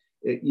becomes a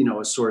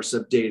source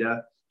of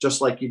data,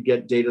 just like you'd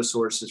get data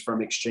sources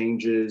from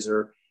exchanges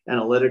or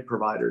analytic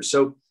providers.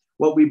 So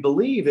what we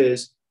believe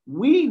is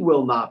we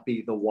will not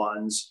be the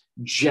ones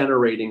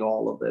generating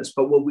all of this.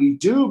 But what we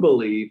do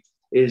believe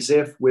is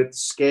if with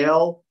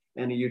scale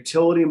and a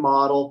utility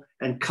model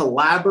and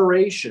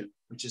collaboration,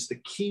 which is the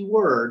key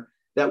word,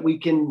 that we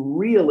can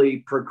really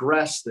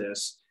progress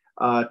this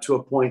to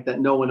a point that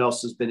no one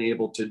else has been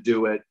able to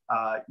do it,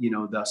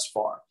 thus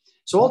far.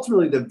 So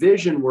ultimately, the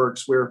vision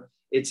works where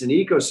it's an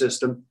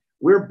ecosystem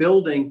we're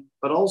building,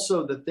 but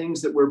also the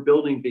things that we're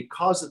building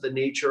because of the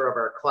nature of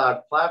our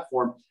cloud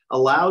platform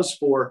allows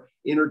for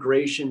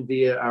integration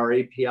via our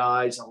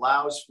APIs,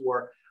 allows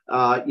for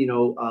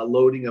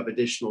loading of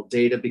additional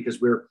data because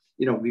we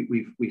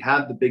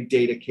have the big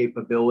data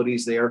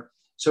capabilities there.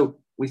 So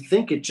we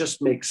think it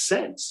just makes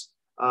sense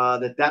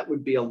that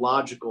would be a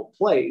logical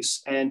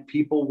place. And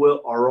people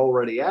are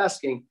already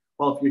asking,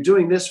 well, if you're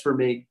doing this for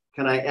me,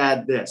 can I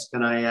add this?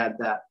 Can I add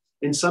that?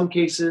 In some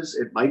cases,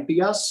 it might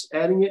be us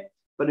adding it,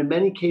 but in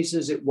many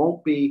cases, it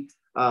won't be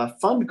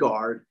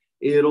FundGuard.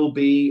 It'll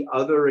be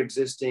other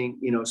existing,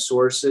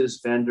 sources,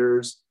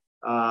 vendors,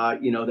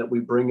 that we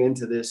bring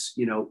into this,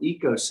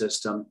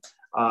 ecosystem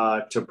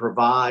to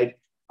provide,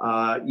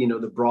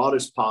 the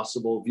broadest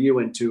possible view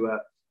into a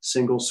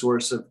single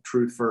source of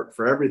truth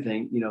for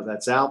everything,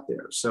 that's out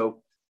there.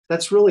 So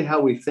that's really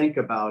how we think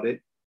about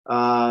it.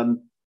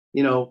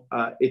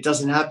 It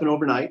doesn't happen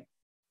overnight.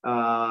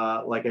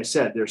 Like I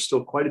said, there's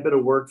still quite a bit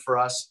of work for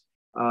us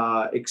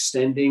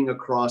extending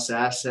across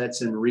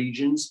assets and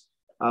regions.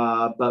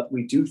 But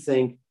we do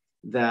think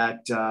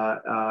that,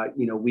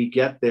 we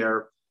get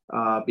there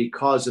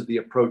because of the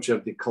approach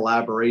of the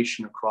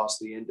collaboration across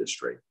the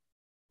industry.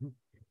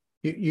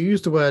 You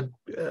used the word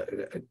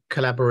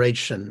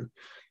collaboration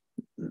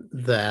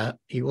there.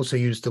 You also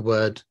used the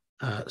word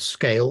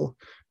scale.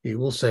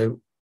 You also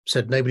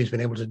said nobody's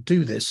been able to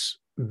do this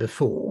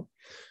before.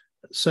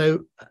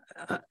 So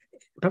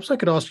perhaps I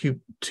could ask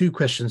you two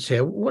questions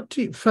here. What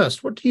do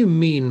you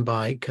mean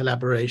by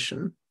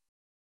collaboration?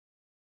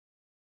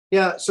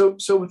 Yeah, so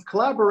with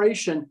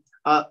collaboration,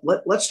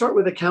 let's start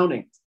with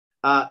accounting.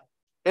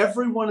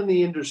 Everyone in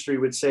the industry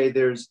would say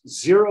there's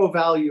zero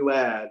value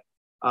add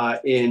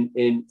in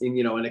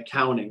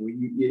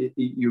accounting.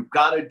 You've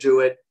got to do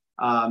it.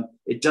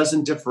 It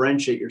doesn't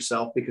differentiate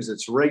yourself because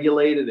it's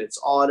regulated, it's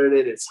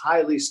audited, it's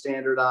highly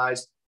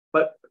standardized,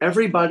 but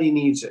everybody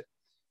needs it.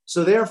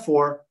 So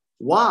therefore,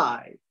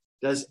 why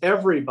does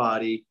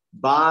everybody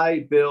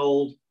buy,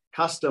 build,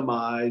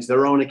 customize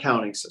their own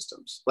accounting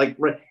systems? Like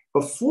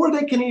before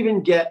they can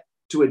even get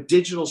to a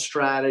digital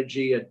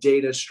strategy, a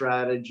data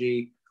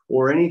strategy,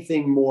 or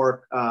anything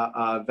more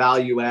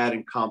value add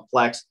and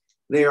complex,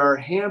 they are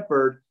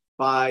hampered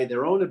by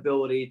their own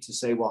ability to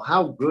say, well,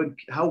 how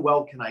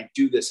well can I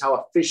do this? How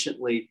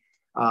efficiently,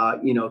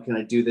 can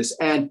I do this?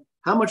 And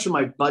how much of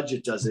my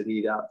budget does it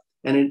eat up?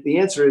 And the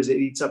answer is it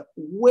eats up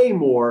way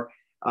more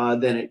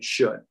than it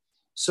should.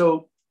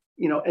 So,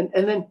 and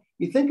then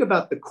you think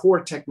about the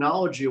core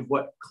technology of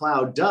what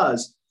cloud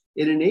does.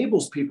 It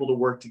enables people to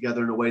work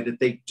together in a way that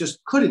they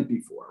just couldn't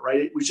before,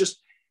 right? It was just,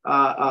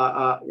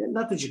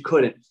 not that you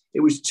couldn't, it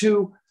was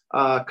too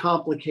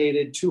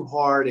complicated, too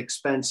hard,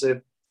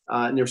 expensive,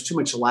 and there's too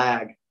much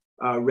lag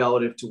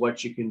relative to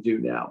what you can do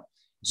now.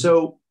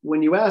 So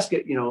when you ask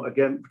it,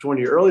 again, to one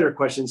of your earlier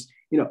questions,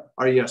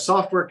 are you a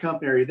software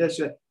company? Are you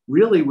this?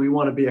 Really, we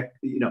want to be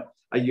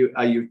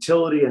a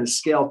utility and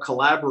scale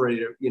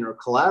collaborator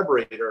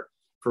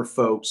for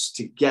folks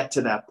to get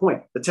to that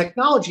point. The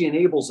technology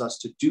enables us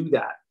to do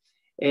that.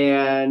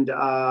 And,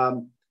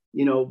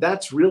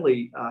 that's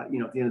really, at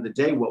the end of the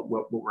day, what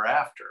we're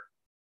after.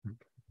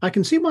 I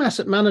can see why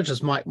asset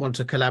managers might want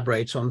to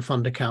collaborate on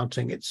fund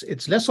accounting.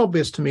 It's less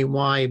obvious to me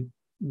why,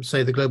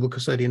 say, the global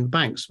custodian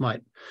banks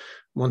might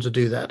want to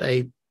do that.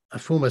 A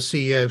former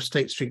CEO of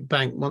State Street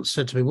Bank once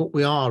said to me, what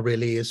we are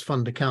really is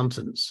fund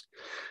accountants.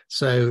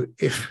 So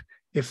if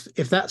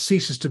that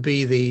ceases to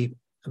be the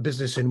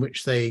business in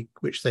which they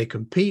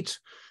compete,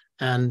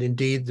 and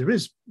indeed there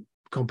is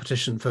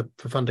competition for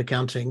fund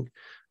accounting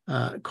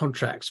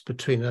contracts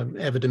between an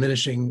ever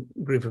diminishing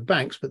group of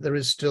banks, but there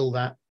is still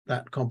that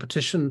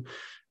competition.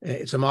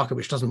 It's a market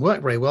which doesn't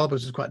work very well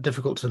because it's quite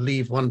difficult to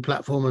leave one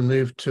platform and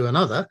move to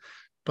another.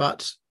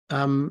 But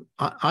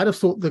I'd have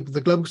thought the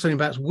global custodian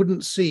banks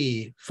wouldn't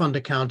see fund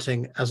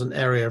accounting as an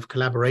area of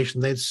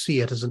collaboration. They'd see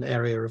it as an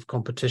area of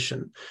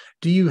competition.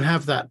 Do you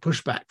have that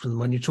pushback from them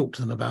when you talk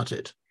to them about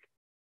it?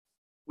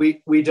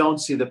 We don't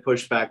see the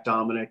pushback,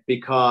 Dominic,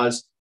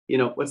 because,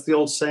 what's the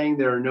old saying?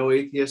 There are no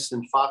atheists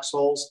in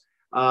foxholes.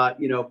 Given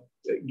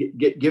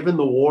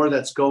the war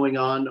that's going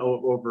on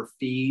over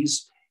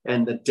fees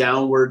and the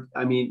downward,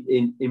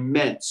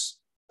 immense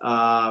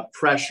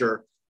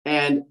pressure,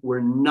 and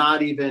we're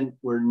not even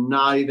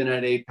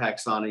at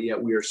apex on it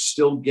yet. We are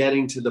still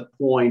getting to the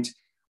point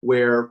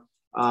where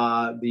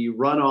the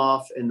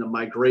runoff and the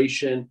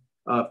migration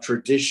of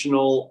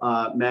traditional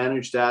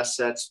managed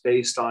assets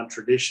based on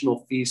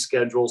traditional fee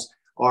schedules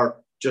are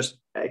just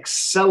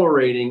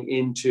accelerating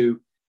into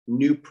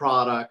new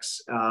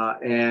products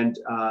and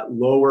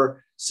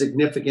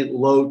significant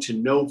low to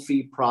no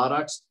fee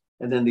products,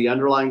 and then the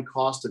underlying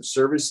cost of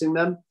servicing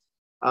them.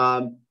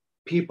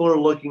 People are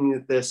looking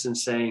at this and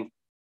saying,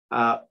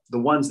 the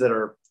ones that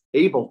are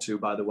able to,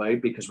 by the way,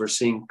 because we're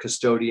seeing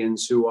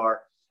custodians who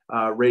are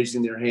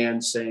raising their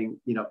hands saying,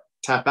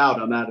 tap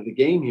out, I'm out of the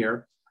game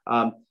here.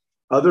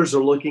 Others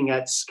are looking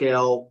at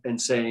scale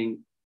and saying,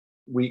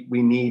 we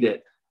need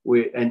it.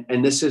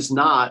 And this is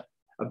not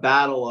a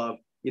battle of,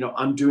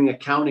 I'm doing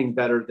accounting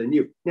better than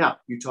you. Now,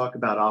 you talk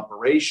about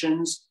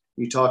operations,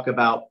 you talk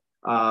about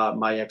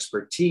my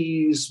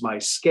expertise, my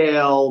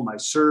scale, my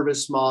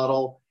service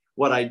model,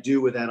 what I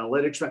do with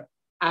analytics.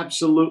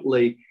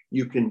 Absolutely,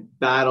 you can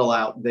battle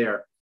out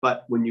there.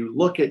 But when you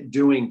look at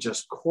doing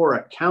just core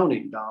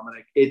accounting,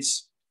 Dominic,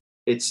 it's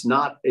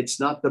not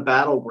the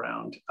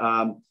battleground.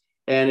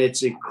 And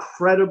it's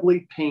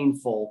incredibly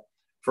painful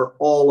for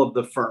all of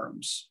the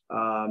firms.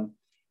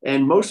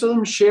 And most of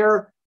them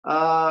share,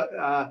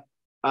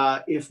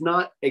 if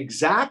not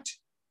exact,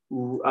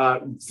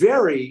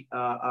 very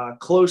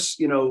close,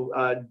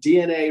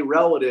 DNA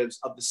relatives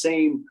of the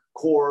same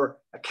core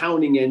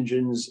accounting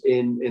engines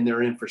in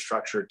their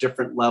infrastructure,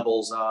 different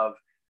levels of,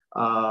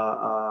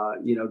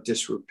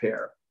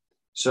 disrepair.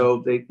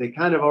 So they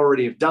kind of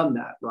already have done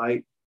that,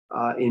 right?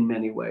 In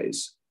many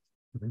ways.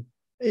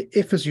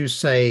 If, as you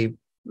say,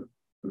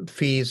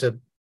 fees are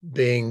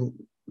being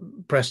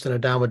pressed in a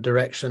downward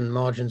direction,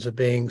 margins are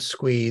being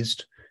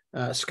squeezed,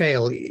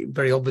 scale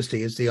very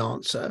obviously is the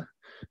answer.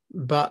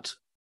 But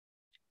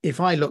if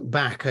I look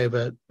back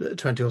over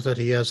 20 or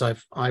 30 years,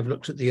 I've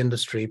looked at the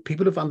industry,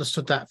 people have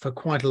understood that for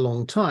quite a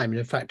long time. And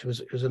in fact, it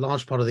was a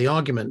large part of the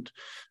argument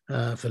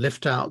for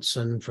lift outs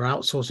and for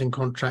outsourcing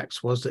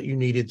contracts was that you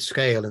needed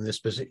scale in this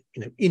business.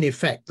 In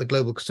effect, the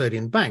global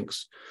custodian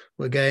banks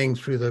were going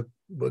through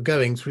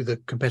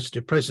the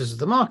competitive process of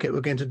the market.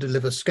 We're going to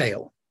deliver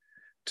scale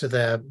to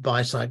their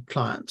buy side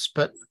clients.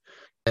 But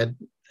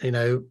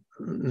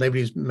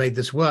nobody's made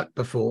this work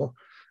before.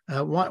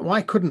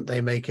 Why couldn't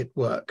they make it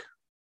work?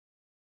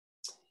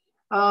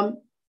 I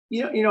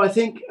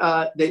think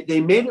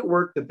they made it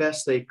work the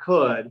best they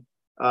could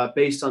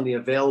based on the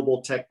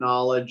available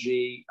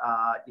technology,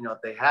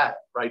 they had,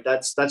 right?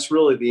 That's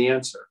really the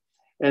answer.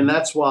 And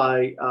that's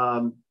why,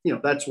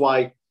 that's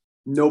why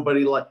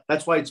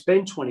that's why it's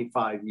been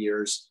 25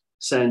 years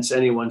since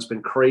anyone's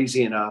been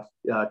crazy enough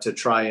to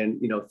try and,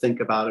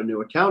 think about a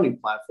new accounting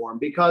platform,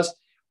 because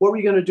what were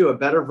you going to do? A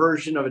better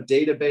version of a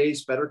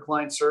database, better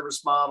client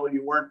service model?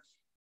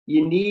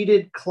 You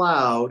needed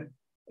cloud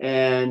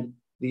and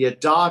the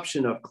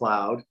adoption of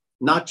cloud,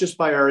 not just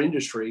by our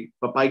industry,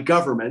 but by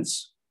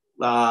governments,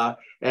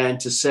 and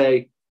to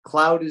say,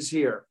 cloud is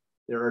here.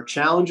 There are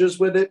challenges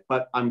with it,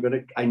 but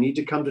I need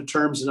to come to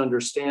terms and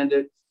understand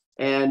it.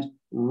 And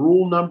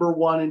rule number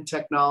one in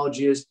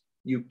technology is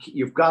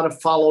you've got to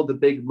follow the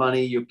big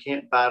money. You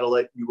can't battle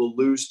it. You will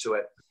lose to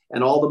it.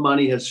 And all the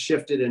money has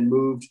shifted and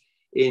moved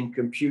in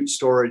compute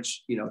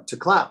storage, to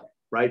cloud,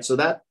 right? So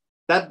that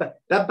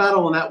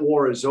battle and that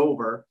war is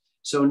over.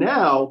 So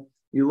now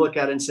you look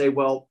at it and say,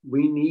 well,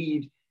 we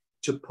need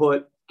to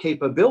put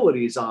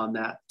capabilities on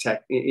that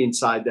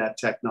inside that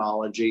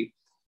technology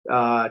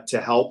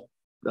to help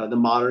the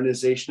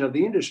modernization of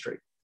the industry,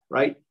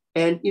 right?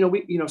 And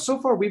so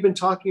far we've been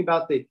talking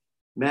about the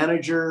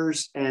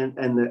managers and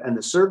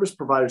the service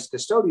providers,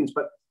 custodians,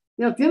 but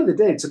at the end of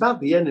the day, it's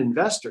about the end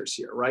investors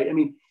here, right? I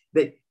mean,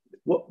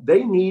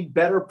 they need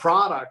better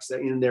products,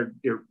 and they're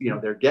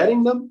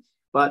getting them.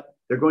 but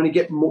they're going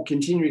to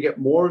continue to get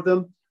more of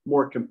them,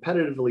 more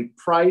competitively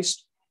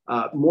priced,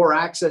 more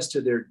access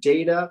to their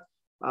data,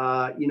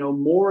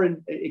 more,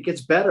 and it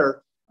gets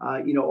better,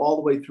 all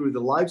the way through the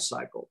life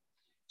cycle.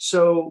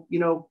 So,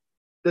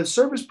 the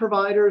service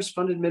providers,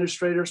 fund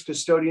administrators,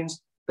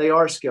 custodians, they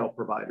are scale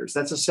providers.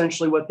 That's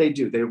essentially what they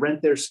do. They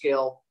rent their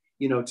scale,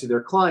 to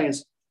their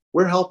clients.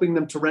 We're helping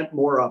them to rent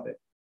more of it,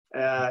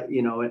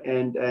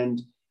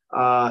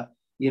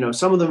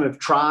 some of them have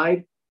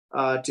tried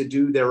to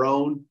do their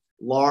own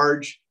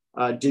large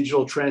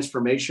digital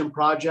transformation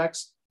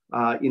projects.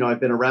 I've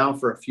been around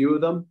for a few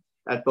of them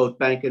at both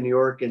Bank of New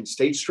York and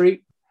State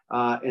Street,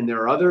 and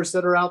there are others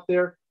that are out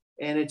there.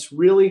 And it's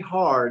really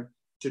hard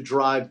to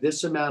drive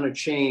this amount of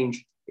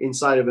change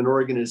inside of an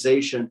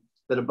organization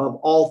that, above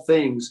all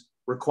things,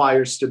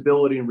 requires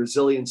stability and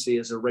resiliency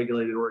as a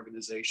regulated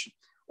organization.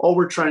 All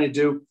we're trying to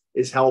do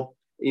is help,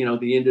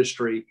 the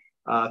industry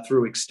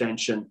through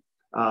extension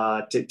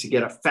to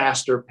get a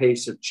faster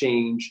pace of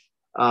change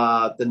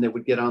than they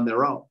would get on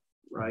their own,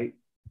 right?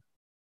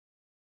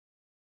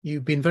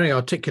 You've been very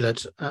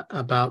articulate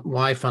about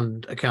why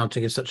fund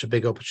accounting is such a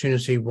big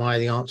opportunity, why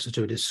the answer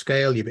to it is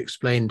scale. You've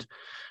explained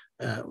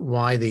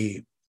why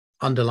the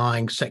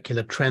underlying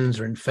secular trends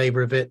are in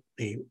favor of it.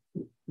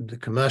 The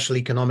commercial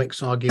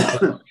economics argue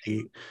for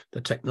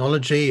the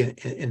technology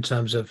in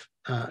terms of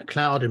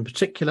cloud in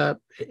particular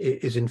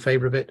is in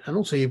favor of it. And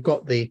also you've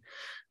got the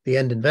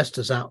end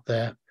investors out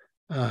there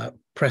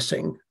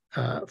pressing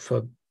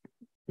for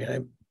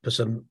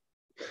some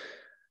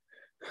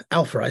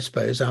alpha, I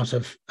suppose, out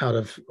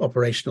of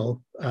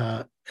operational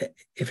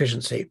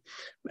efficiency.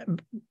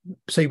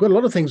 So you've got a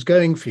lot of things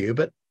going for you,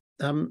 but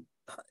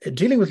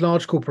dealing with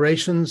large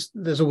corporations,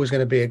 there's always going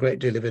to be a great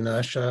deal of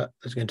inertia.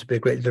 There's going to be a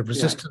great deal of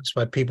resistance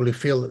by people who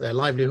feel that their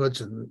livelihoods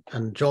and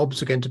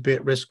jobs are going to be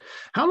at risk.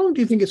 How long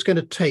do you think it's going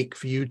to take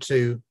for you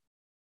to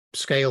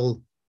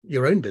scale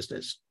your own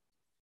business?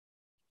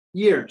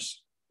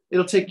 Years.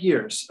 It'll take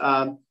years.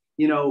 Like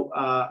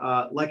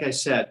I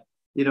said,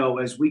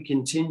 as we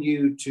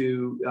continue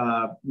to,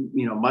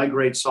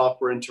 migrate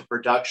software into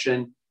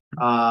production,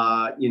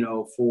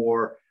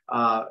 for,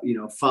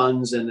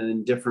 funds and then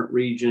in different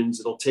regions,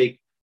 it'll take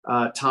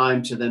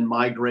time to then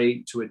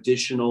migrate to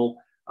additional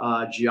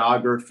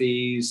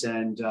geographies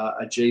and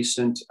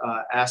adjacent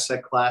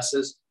asset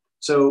classes.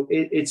 So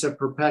it's a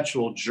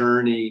perpetual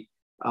journey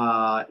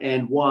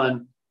and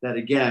one that,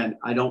 again,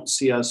 I don't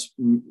see us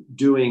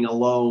doing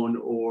alone,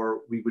 or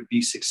we would be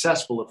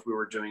successful if we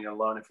were doing it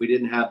alone, if we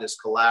didn't have this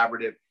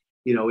collaborative,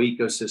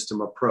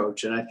 ecosystem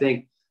approach. And I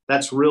think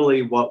that's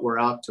really what we're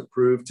out to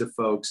prove to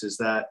folks is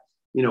that,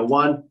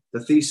 one,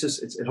 the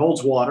thesis, it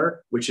holds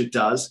water, which it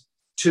does.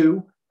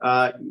 Two,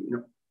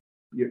 you're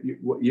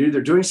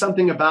either doing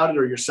something about it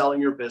or you're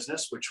selling your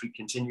business, which we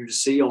continue to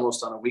see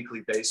almost on a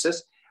weekly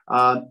basis.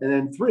 And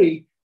then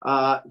three,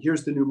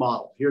 here's the new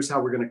model. Here's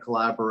how we're going to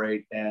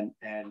collaborate and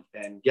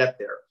get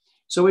there.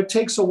 So it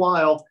takes a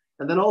while.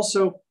 And then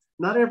also,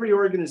 not every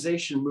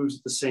organization moves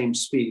at the same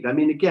speed. I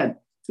mean, again,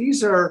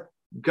 these are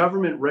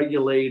government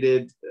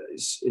regulated,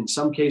 in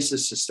some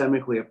cases,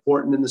 systemically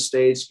important in the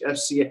States,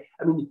 FCA.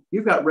 I mean,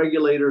 you've got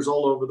regulators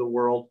all over the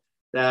world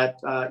that,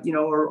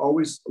 are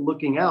always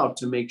looking out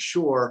to make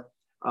sure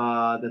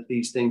that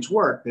these things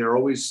work. They're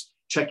always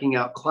checking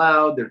out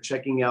cloud. They're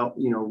checking out,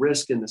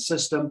 risk in the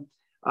system.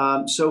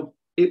 So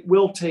it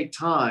will take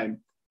time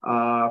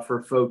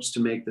for folks to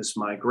make this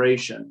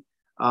migration.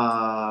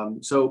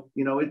 It's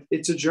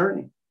a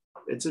journey.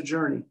 It's a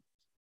journey.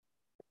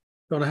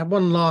 John, I have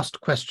one last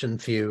question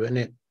for you,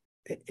 and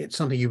it's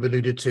something you've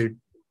alluded to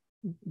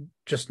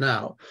just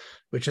now,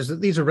 which is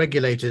that these are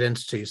regulated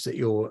entities that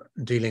you're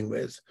dealing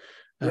with.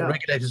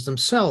 Regulators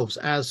themselves,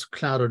 as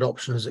cloud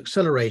adoption has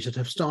accelerated,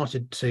 have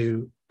started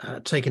to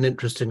take an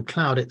interest in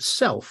cloud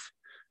itself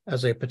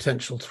as a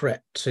potential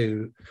threat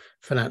to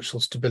financial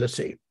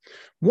stability.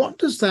 What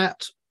does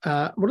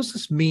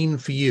this mean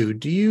for you?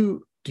 Do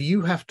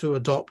you have to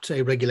adopt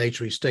a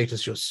regulatory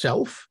status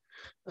yourself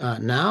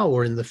now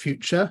or in the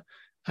future?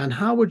 And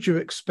how would you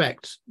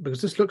expect, because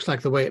this looks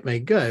like the way it may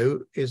go,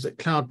 is that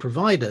cloud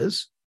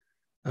providers,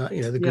 the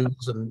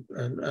Googles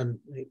and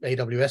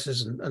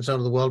AWSs and so on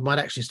of the world might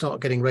actually start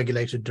getting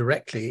regulated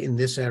directly in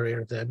this area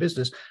of their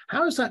business.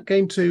 How is that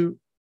going to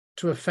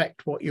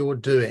affect what you're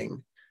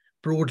doing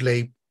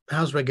broadly?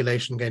 How's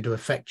regulation going to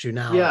affect you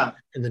now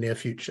in the near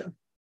future?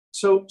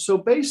 So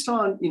based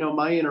on,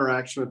 my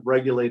interaction with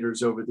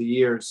regulators over the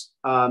years,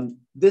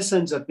 this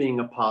ends up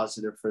being a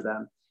positive for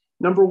them.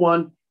 Number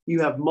one, you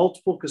have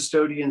multiple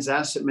custodians,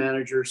 asset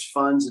managers,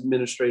 funds,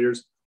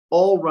 administrators,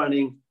 all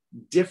running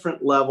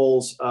different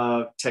levels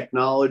of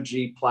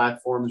technology,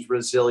 platforms,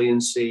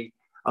 resiliency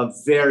of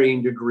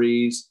varying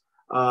degrees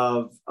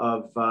of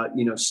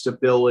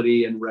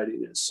stability and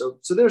readiness.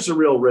 So there's a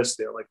real risk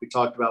there, like we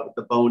talked about with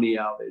the Boney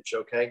outage,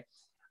 okay?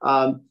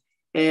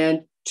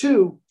 And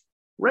two,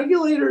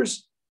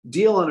 regulators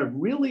deal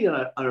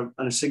on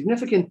a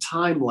significant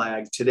time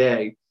lag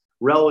today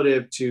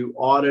relative to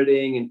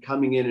auditing and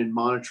coming in and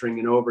monitoring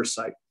and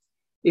oversight.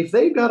 If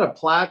they've got a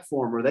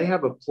platform or they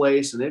have a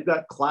place and they've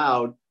got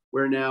cloud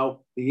where now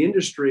the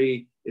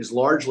industry is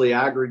largely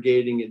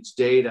aggregating its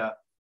data,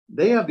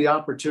 they have the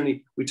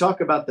opportunity. We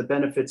talk about the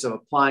benefits of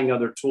applying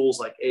other tools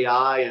like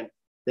AI and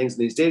things in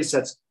these data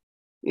sets.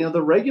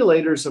 The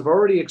regulators have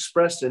already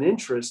expressed an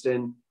interest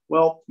in,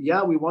 well,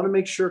 yeah, we want to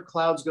make sure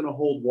cloud's going to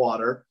hold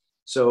water.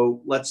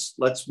 So let's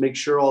make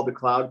sure all the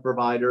cloud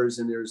providers,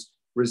 and there's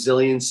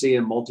resiliency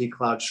and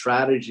multi-cloud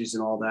strategies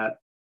and all that.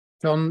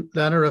 John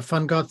Lerner of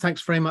FundGuard,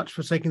 thanks very much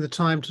for taking the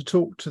time to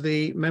talk to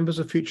the members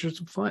of Future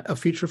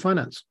of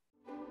Finance.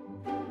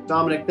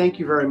 Dominic, thank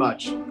you very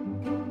much.